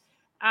there's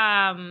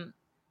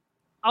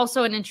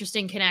also an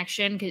interesting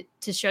connection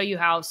to show you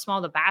how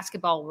small the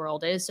basketball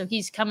world is. So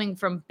he's coming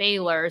from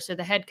Baylor. So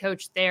the head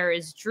coach there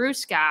is Drew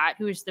Scott,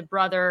 who is the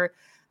brother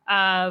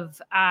of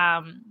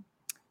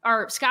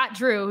or Scott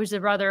Drew, who's the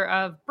brother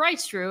of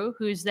Bryce Drew,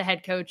 who's the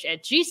head coach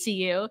at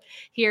GCU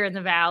here in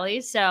the Valley.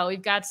 So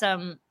we've got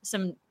some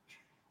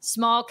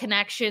small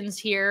connections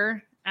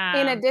here.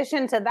 In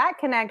addition to that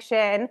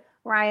connection,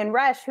 Ryan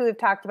Resch, who we've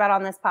talked about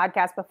on this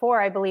podcast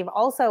before, I believe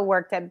also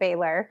worked at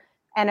Baylor,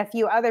 and a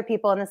few other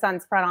people in the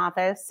Suns front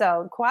office.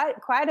 So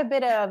quite a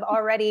bit of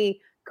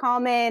already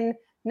common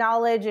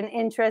knowledge and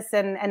interests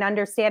and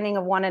understanding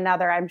of one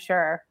another, I'm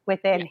sure,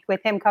 with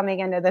him coming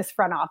into this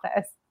front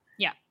office.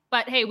 Yeah.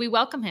 But hey, we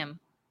welcome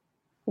him.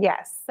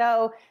 Yes.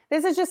 So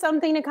this is just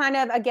something to kind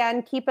of,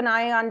 again, keep an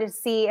eye on to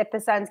see if the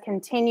Suns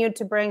continue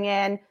to bring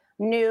in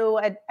new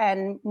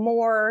and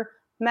more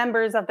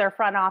members of their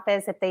front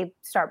office, if they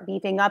start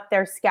beefing up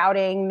their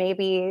scouting,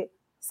 maybe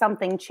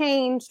something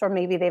changed, or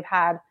maybe they've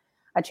had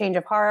a change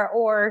of heart,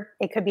 or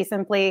it could be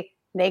simply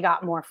they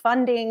got more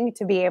funding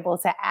to be able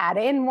to add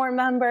in more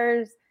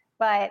members.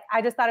 But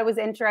I just thought it was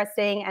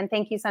interesting. And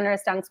thank you,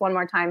 Senator Stunks, one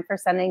more time for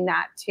sending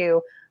that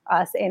to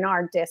us in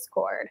our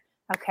Discord.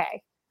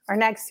 Okay. Our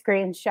next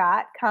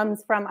screenshot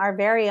comes from our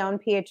very own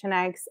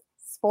PHNX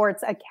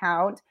sports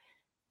account.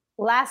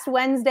 Last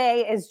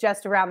Wednesday is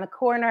just around the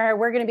corner.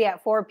 We're going to be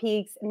at Four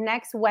Peaks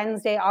next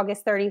Wednesday,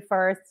 August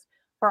 31st.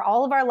 For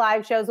all of our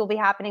live shows will be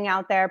happening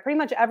out there. Pretty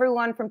much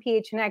everyone from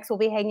PHNX will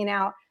be hanging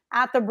out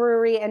at the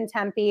brewery in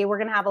Tempe. We're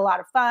going to have a lot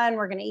of fun.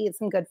 We're going to eat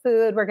some good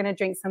food. We're going to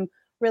drink some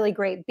really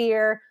great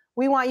beer.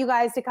 We want you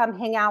guys to come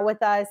hang out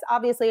with us.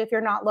 Obviously, if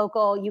you're not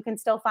local, you can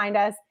still find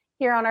us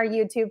here on our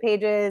YouTube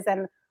pages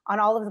and on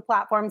all of the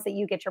platforms that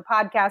you get your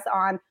podcasts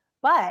on.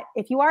 But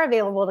if you are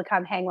available to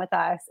come hang with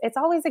us, it's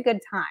always a good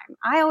time.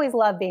 I always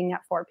love being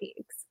at Four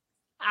Peaks.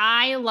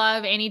 I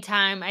love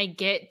anytime I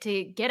get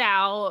to get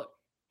out,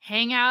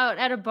 hang out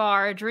at a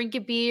bar, drink a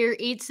beer,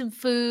 eat some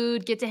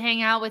food, get to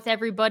hang out with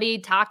everybody,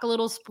 talk a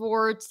little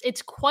sports.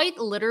 It's quite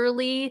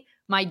literally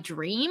my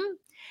dream.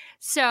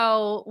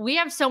 So we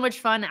have so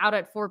much fun out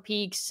at Four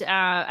Peaks.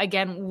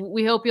 Again,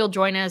 we hope you'll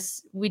join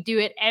us. We do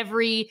it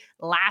every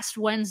last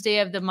Wednesday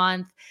of the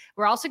month.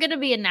 We're also going to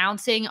be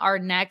announcing our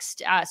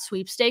next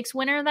sweepstakes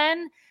winner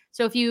then.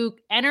 So if you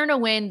enter to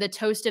win the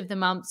Toast of the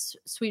Month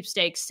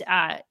sweepstakes,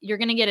 you're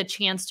going to get a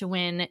chance to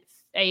win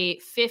a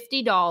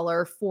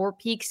 $50 Four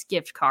Peaks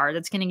gift card.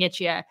 That's going to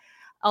get you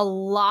a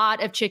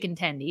lot of chicken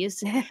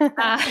tendies,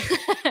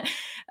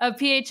 a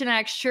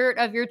PHNX shirt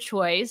of your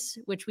choice,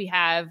 which we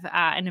have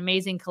an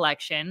amazing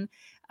collection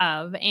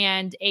of,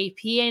 and a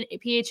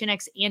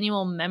PHNX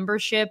annual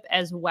membership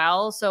as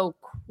well. So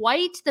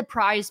quite the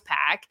prize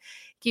pack.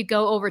 You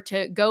go over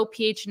to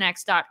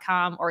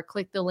gophnx.com or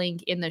click the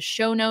link in the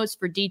show notes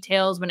for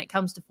details. When it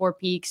comes to Four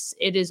Peaks,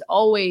 it is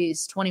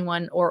always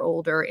 21 or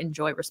older.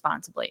 Enjoy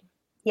responsibly.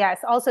 Yes.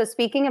 Also,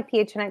 speaking of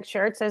PHNX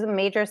shirts, there's a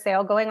major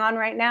sale going on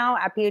right now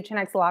at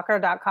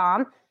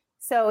phnxlocker.com.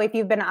 So if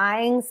you've been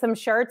eyeing some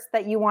shirts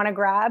that you want to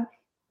grab,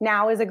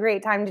 now is a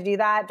great time to do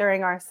that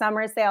during our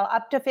summer sale,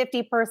 up to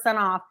 50%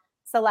 off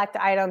select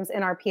items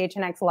in our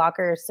PHNX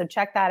lockers. So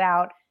check that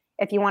out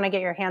if you want to get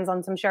your hands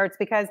on some shirts,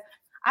 because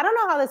I don't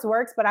know how this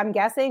works, but I'm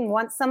guessing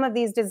once some of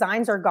these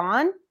designs are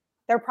gone,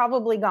 they're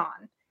probably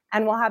gone,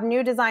 and we'll have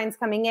new designs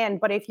coming in.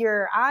 But if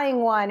you're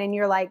eyeing one and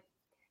you're like,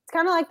 it's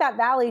kind of like that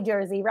Valley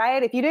jersey,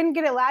 right? If you didn't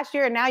get it last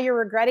year and now you're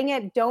regretting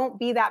it, don't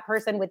be that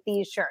person with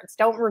these shirts.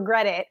 Don't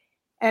regret it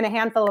in a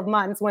handful of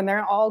months when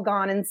they're all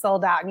gone and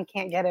sold out and you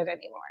can't get it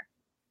anymore.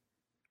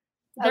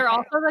 They're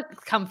also the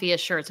comfiest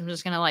shirts. I'm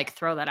just going to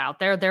throw that out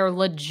there. They're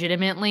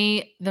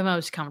legitimately the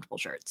most comfortable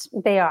shirts.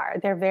 They are.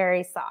 They're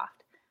very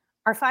soft.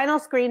 Our final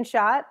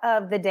screenshot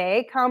of the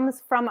day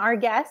comes from our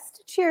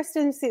guest,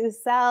 Kirsten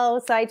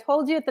Susel. So I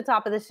told you at the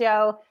top of the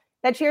show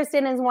that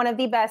Kirsten is one of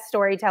the best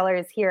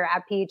storytellers here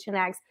at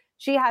PHNX.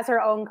 She has her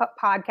own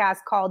podcast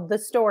called The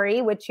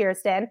Story with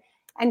Kirsten,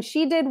 and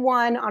she did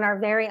one on our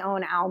very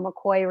own Al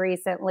McCoy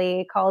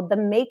recently called The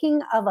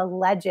Making of a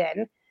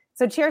Legend.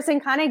 So Kirsten,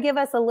 kind of give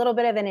us a little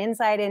bit of an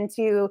insight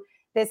into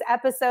this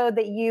episode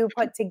that you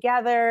put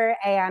together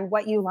and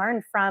what you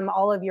learned from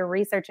all of your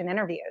research and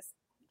interviews.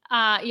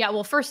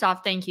 Well, first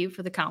off, thank you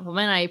for the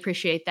compliment. I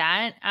appreciate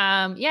that.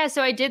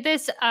 So I did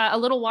this a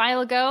little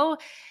while ago,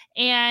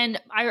 and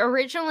I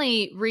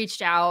originally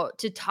reached out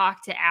to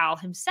talk to Al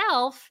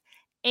himself,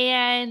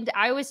 and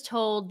I was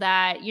told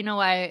that, you know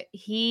what,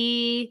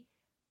 he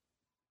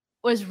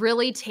was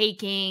really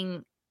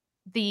taking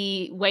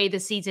the way the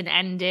season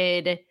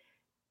ended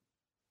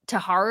to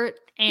heart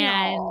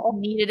and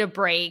needed a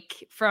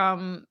break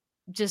from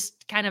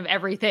just kind of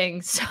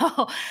everything.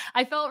 So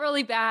I felt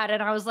really bad,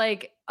 and I was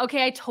like,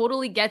 okay, I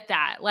totally get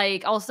that.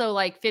 Also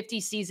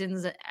 50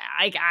 seasons,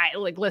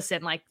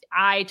 listen,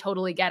 I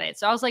totally get it.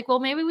 So I was like, well,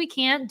 maybe we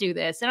can't do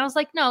this. And I was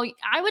like, no,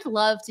 I would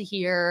love to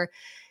hear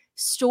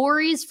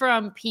stories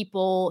from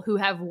people who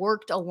have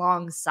worked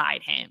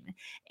alongside him.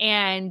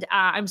 And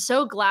I'm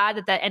so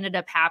glad that ended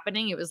up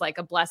happening. It was like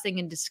a blessing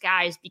in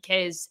disguise,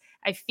 because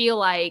I feel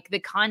like the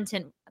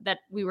content that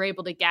we were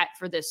able to get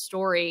for this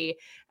story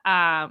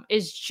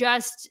is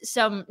just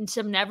some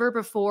never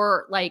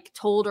before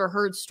told or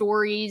heard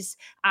stories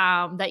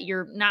that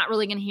you're not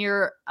really going to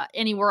hear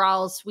anywhere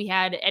else. We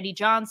had Eddie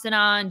Johnson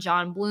on,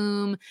 John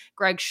Bloom,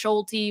 Greg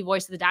Schulte,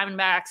 voice of the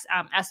Diamondbacks.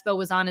 Espo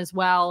was on as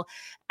well.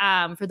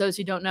 For those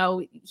who don't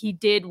know, he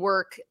did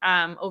work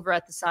over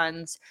at the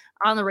Suns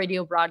on the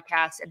radio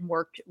broadcast and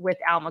worked with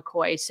Al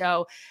McCoy.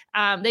 So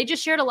they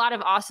just shared a lot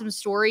of awesome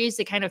stories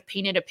that kind of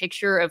painted a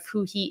picture of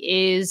who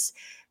he is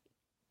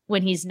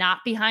when he's not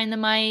behind the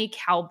mic,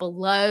 how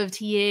beloved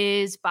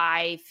he is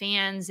by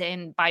fans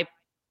and by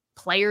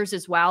players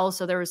as well.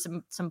 So there was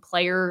some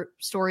player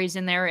stories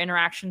in there,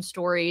 interaction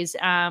stories,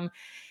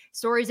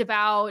 stories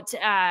about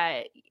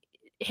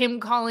him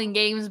calling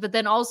games, but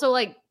then also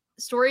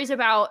stories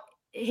about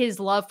his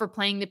love for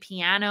playing the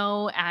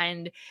piano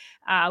and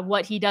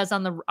what he does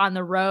on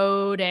the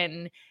road,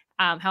 and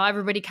how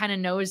everybody kind of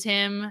knows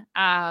him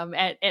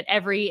at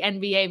every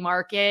NBA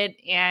market.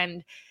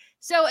 And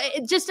so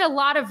just a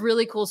lot of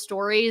really cool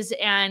stories.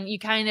 And you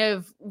kind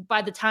of,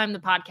 by the time the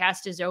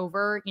podcast is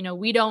over,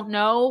 we don't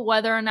know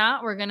whether or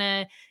not we're going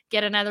to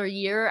get another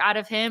year out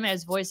of him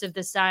as voice of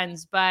the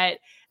Suns. But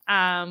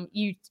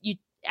you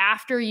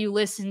after you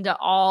listen to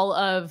all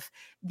of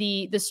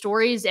the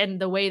stories and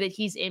the way that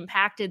he's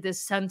impacted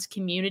this Suns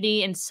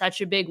community in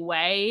such a big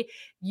way,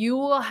 you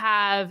will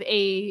have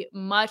a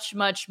much,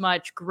 much,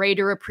 much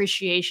greater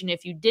appreciation,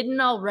 if you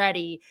didn't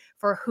already,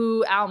 for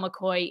who Al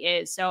McCoy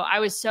is. So I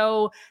was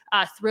so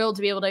thrilled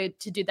to be able to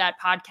do that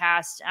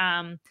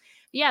podcast.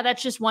 Yeah,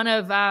 that's just one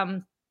of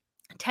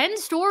 10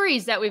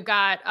 stories that we've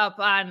got up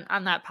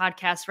on that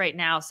podcast right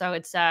now. So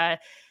it's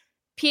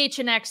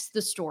PHNX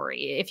The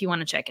Story, if you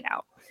want to check it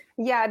out.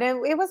 Yeah,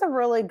 it was a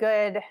really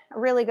good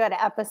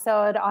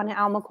episode on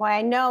Al McCoy.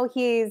 I know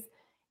he's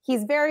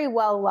very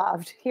well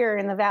loved here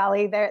in the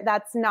Valley.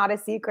 That's not a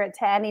secret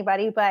to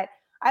anybody, but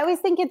I always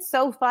think it's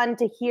so fun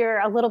to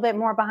hear a little bit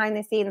more behind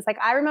the scenes. Like,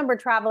 I remember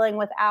traveling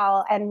with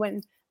Al, and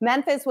when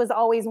Memphis was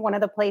always one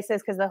of the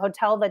places, because the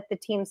hotel that the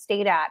team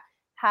stayed at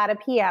had a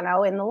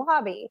piano in the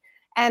lobby.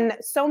 And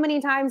so many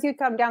times you'd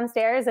come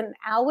downstairs and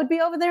Al would be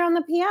over there on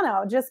the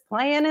piano, just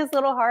playing his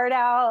little heart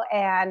out.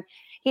 And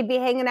he'd be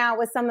hanging out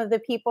with some of the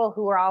people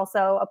who were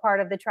also a part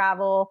of the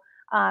travel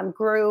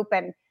group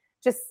and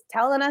just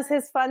telling us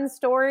his fun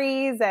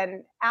stories.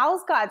 And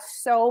Al's got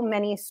so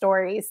many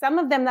stories, some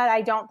of them that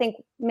I don't think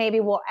maybe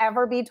will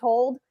ever be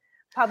told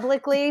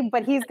publicly,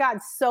 but he's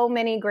got so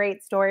many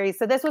great stories.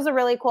 So this was a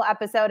really cool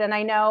episode. And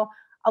I know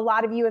a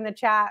lot of you in the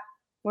chat,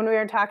 when we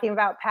were talking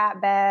about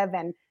Pat Bev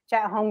and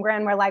Chet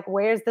Holmgren, were like,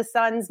 where's the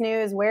Suns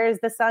news? Where's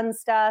the Suns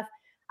stuff?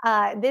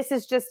 This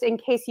is just in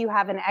case you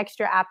have an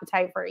extra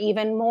appetite for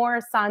even more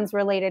Suns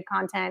related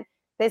content.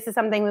 This is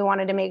something we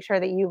wanted to make sure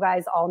that you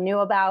guys all knew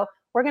about.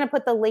 We're going to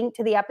put the link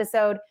to the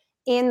episode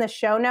in the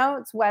show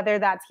notes, whether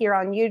that's here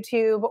on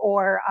YouTube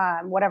or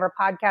whatever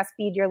podcast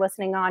feed you're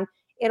listening on.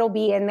 It'll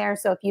be in there.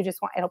 So if you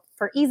just want it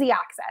for easy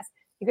access,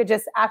 you could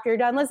just, after you're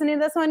done listening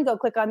to this one, go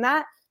click on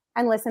that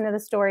and listen to the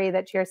story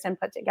that Kirsten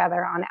put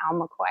together on Al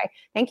McCoy.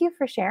 Thank you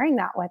for sharing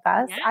that with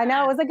us. Yeah. I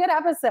know it was a good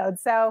episode.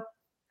 So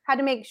had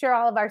to make sure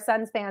all of our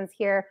Suns fans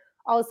here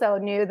also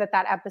knew that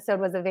episode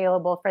was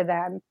available for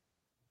them.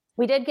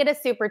 We did get a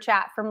super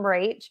chat from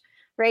Rach.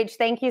 Rach,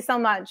 thank you so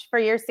much for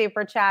your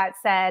super chat.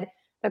 Said,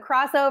 the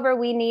crossover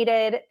we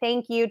needed.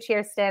 Thank you,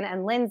 Kirsten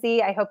and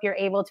Lindsay. I hope you're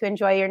able to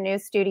enjoy your new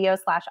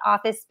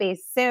studio/office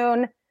space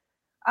soon.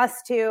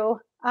 Us too.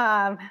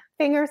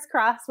 Fingers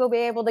crossed we'll be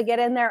able to get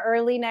in there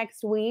early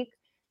next week.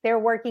 They're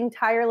working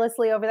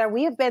tirelessly over there.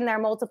 We have been there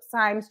multiple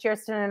times,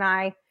 Kirsten and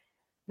I,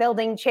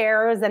 building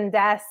chairs and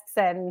desks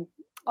and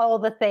all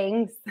the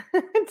things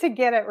to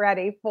get it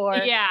ready for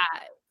the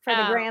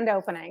grand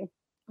opening.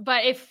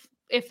 But if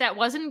that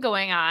wasn't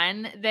going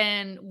on,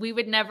 then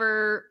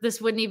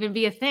this wouldn't even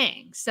be a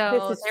thing.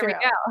 So this is there true.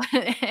 We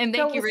go. And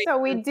thank you. So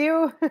we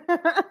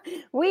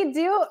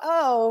do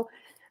owe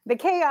the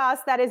chaos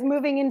that is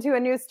moving into a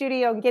new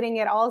studio and getting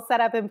it all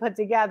set up and put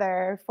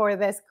together for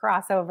this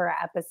crossover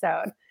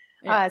episode.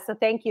 Yeah. So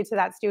thank you to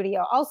that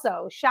studio.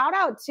 Also, shout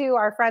out to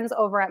our friends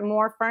over at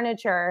More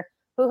Furniture,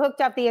 who hooked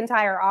up the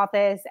entire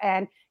office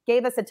and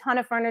gave us a ton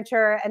of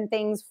furniture and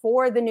things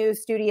for the new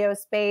studio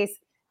space.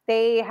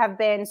 They have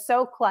been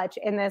so clutch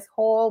in this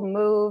whole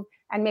move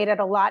and made it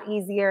a lot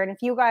easier. And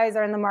if you guys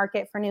are in the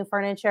market for new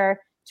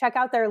furniture, check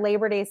out their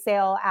Labor Day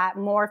sale at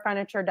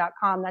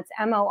morefurniture.com. That's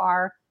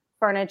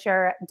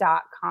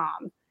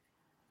morfurniture.com.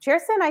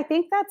 Kirsten, I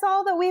think that's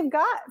all that we've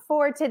got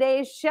for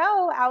today's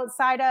show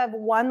outside of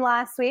one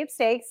last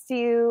sweepstakes. Do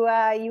you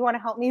want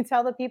to help me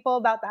tell the people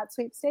about that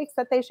sweepstakes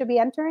that they should be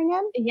entering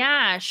in?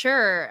 Yeah,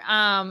 sure.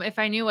 If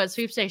I knew what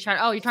sweepstakes are.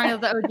 Oh, you're talking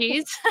about the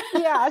OGs?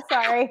 Yeah,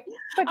 sorry.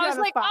 I was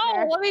like,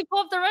 let me pull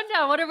up the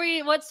rundown.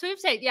 What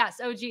sweepstakes?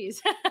 Yes,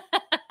 OGs.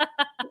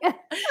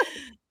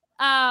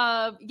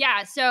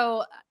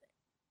 So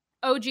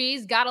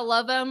OGs, gotta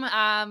love them.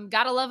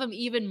 Gotta love them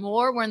even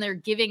more when they're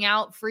giving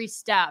out free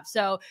stuff.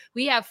 So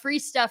we have free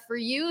stuff for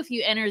you if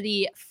you enter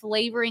the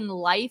Flavoring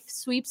Life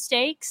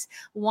sweepstakes.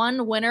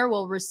 One winner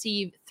will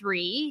receive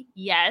 3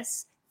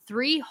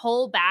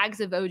 whole bags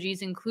of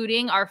OGs,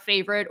 including our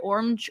favorite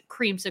orange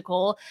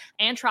creamsicle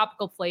and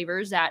tropical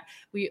flavors that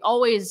we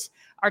always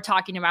are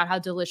talking about how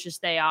delicious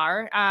they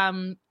are.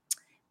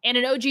 And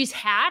an OG's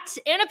hat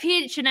and a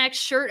PHNX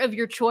shirt of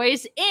your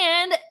choice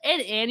and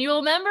an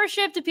annual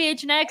membership to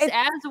PHNX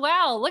as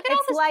well. Look at all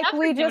this stuff. It's like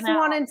we just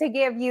wanted to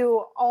give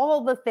you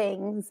all the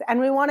things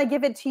and we want to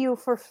give it to you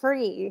for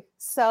free.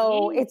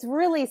 So It's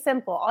really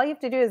simple. All you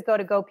have to do is go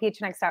to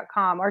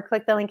gophnx.com or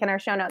click the link in our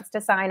show notes to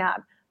sign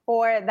up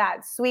for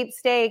that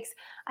sweepstakes.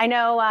 I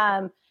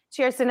know,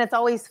 Kirsten, it's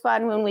always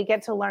fun when we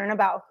get to learn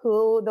about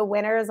who the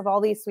winners of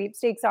all these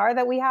sweepstakes are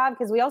that we have,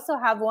 because we also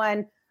have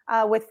one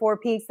with Four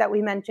Peaks that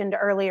we mentioned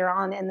earlier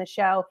on in the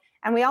show.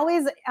 And we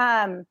always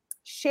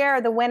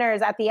share the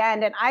winners at the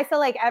end. And I feel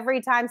like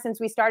every time since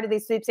we started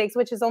these sweepstakes,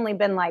 which has only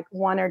been like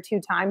 1 or 2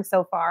 times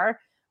so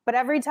far, but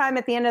every time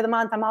at the end of the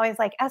month, I'm always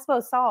like,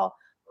 Espo, Saul,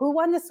 who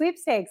won the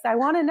sweepstakes? I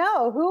want to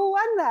know who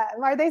won that.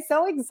 Are they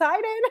so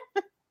excited?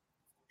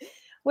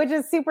 Which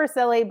is super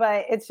silly,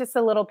 but it's just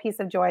a little piece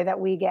of joy that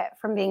we get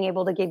from being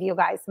able to give you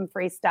guys some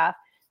free stuff.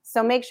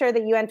 So make sure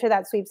that you enter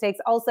that sweepstakes.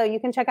 Also, you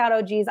can check out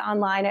OGs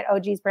online at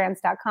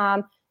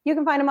ogsbrands.com. You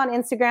can find them on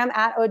Instagram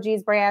at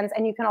ogsbrands,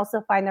 and you can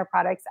also find their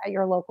products at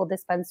your local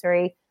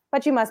dispensary,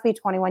 but you must be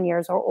 21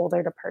 years or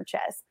older to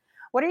purchase.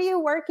 What are you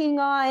working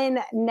on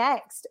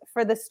next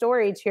for the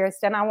story,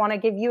 Chierstin? I want to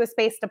give you a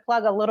space to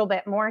plug a little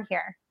bit more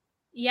here.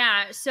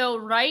 Yeah. So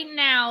right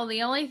now,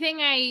 the only thing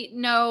I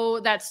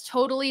know that's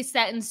totally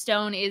set in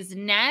stone is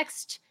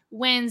next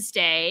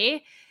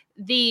Wednesday,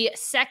 the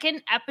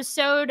second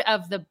episode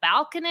of The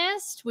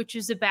Balconist, which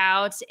is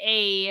about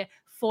a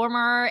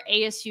former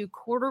ASU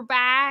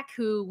quarterback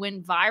who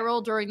went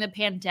viral during the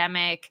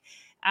pandemic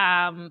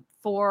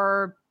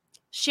for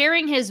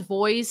sharing his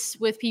voice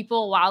with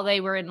people while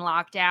they were in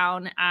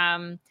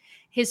lockdown.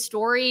 His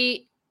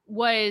story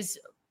was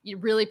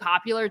really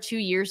popular 2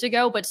 years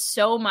ago, but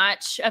so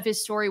much of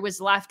his story was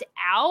left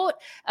out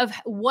of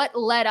what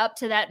led up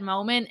to that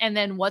moment and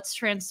then what's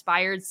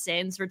transpired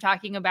since. We're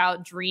talking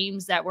about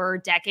dreams that were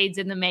decades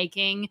in the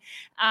making,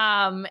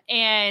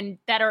 and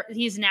that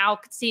he's now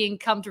seeing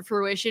come to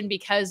fruition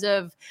because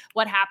of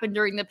what happened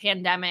during the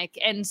pandemic.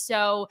 And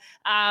so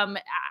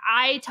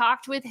I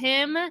talked with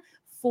him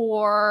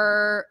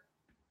for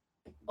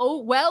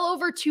well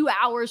over 2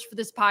 hours for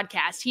this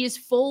podcast. He is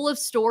full of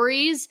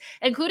stories,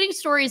 including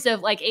stories of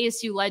like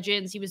ASU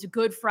legends. He was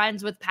good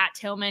friends with Pat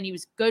Tillman. He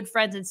was good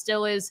friends and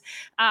still is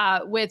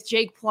with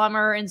Jake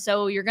Plummer. And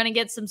so you're going to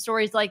get some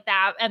stories like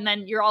that. And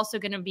then you're also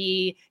going to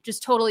be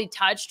just totally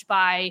touched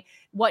by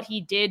what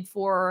he did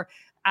for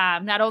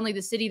not only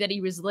the city that he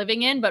was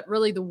living in, but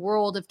really the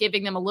world, of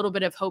giving them a little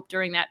bit of hope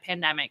during that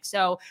pandemic.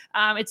 So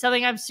it's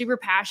something I'm super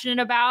passionate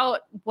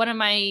about. One of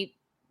my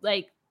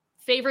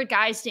favorite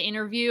guys to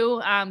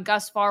interview,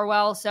 Gus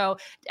Farwell. So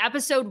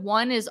episode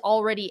 1 is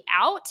already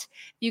out.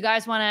 If you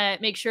guys want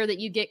to make sure that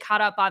you get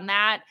caught up on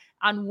that,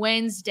 on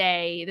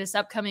Wednesday, this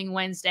upcoming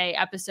Wednesday,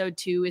 episode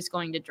 2 is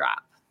going to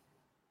drop.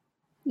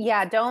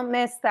 Yeah, don't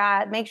miss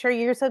that. Make sure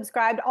you're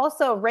subscribed.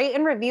 Also, rate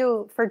and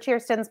review for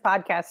Chierstin's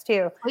podcast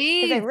too.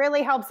 Please. Because it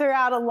really helps her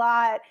out a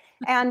lot.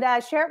 And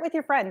share it with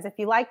your friends. If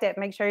you liked it,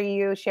 make sure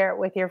you share it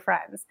with your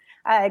friends.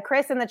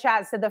 Chris in the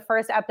chat said the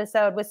first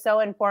episode was so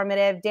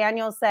informative.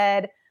 Daniel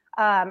said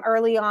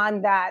early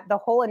on that the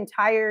whole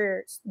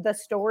entire The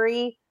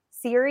Story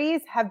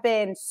series have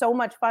been so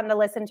much fun to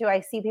listen to.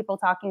 I see people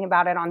talking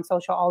about it on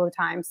social all the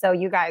time. So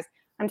you guys,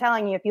 I'm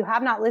telling you, if you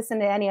have not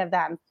listened to any of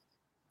them,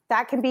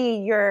 that can be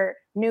your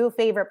new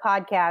favorite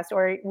podcast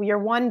or your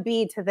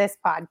 1B to this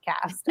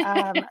podcast.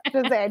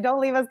 Just say, don't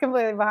leave us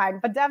completely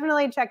behind, but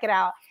definitely check it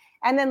out.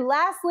 And then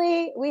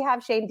lastly, we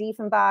have Shane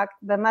Diefenbach,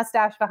 the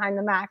mustache behind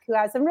the Mac, who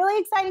has some really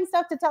exciting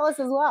stuff to tell us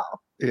as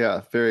well.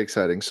 Yeah, very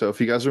exciting. So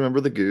if you guys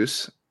remember the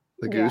goose,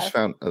 Yes.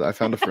 I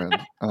found a friend.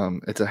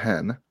 It's a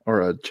hen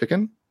or a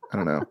chicken. I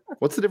don't know.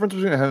 What's the difference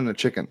between a hen and a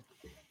chicken?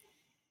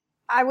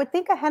 I would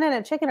think a hen and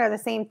a chicken are the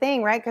same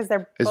thing, right? Because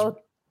they're both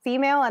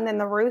female, and then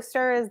the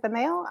rooster is the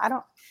male. I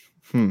don't.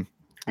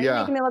 Are you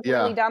making me look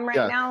really dumb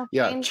right now?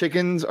 Yeah, Shane?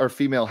 chickens are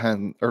female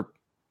hen, or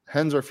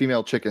hens are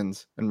female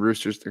chickens, and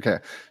roosters. Okay.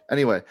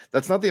 Anyway,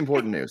 that's not the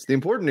important news. The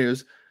important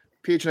news: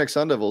 PHNX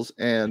Sun Devils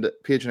and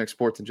PHNX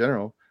Sports in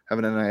general have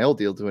an NIL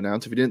deal to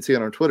announce. If you didn't see it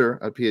on our Twitter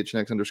at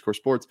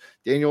PHNX_sports,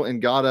 Daniel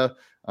Ngata,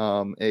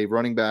 a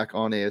running back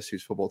on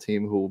ASU's football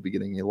team who will be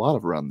getting a lot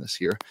of run this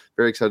year.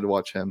 Very excited to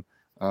watch him.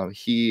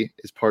 He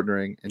is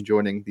partnering and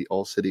joining the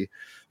All-City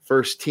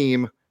First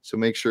Team. So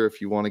make sure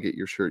if you want to get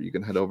your shirt, you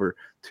can head over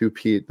to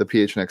the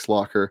PHNX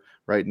locker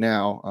right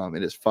now.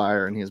 It is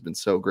fire, and he has been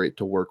so great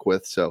to work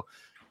with. So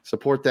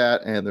support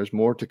that, and there's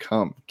more to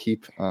come.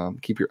 Keep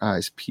your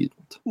eyes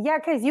peeled. Yeah,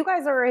 because you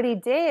guys already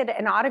did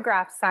an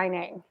autograph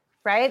signing,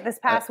 right? This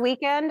past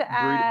weekend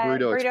at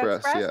Burrito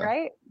Express,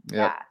 right? Yep.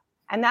 Yeah.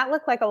 And that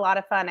looked like a lot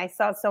of fun. I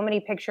saw so many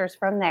pictures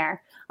from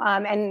there.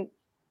 And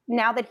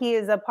now that he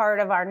is a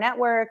part of our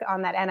network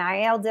on that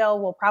NIL deal,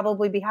 we'll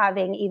probably be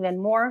having even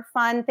more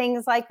fun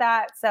things like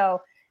that.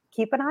 So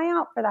keep an eye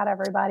out for that,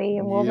 everybody.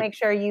 And we'll make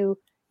sure you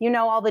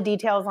know all the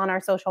details on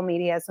our social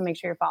media. So make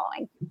sure you're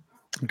following.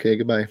 Okay,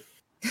 goodbye.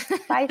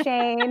 Bye,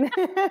 Shane.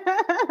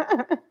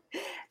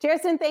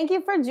 Chierstin, thank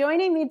you for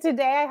joining me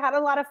today. I had a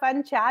lot of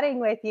fun chatting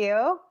with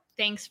you.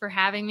 Thanks for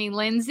having me,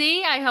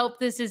 Lindsay. I hope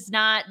this is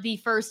not the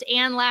first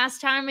and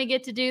last time we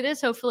get to do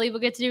this. Hopefully we'll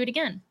get to do it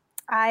again.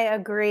 I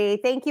agree.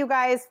 Thank you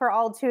guys for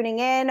all tuning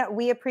in.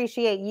 We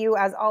appreciate you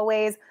as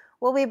always.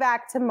 We'll be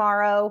back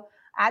tomorrow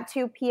at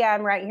 2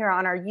 p.m. right here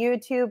on our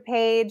YouTube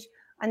page.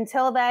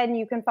 Until then,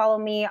 you can follow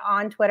me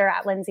on Twitter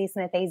at Lindsay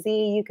Smith AZ.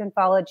 You can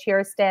follow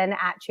Chierstin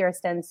at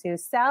Chierstin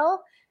Susel.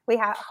 We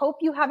hope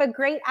you have a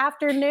great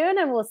afternoon,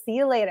 and we'll see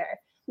you later.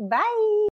 Bye.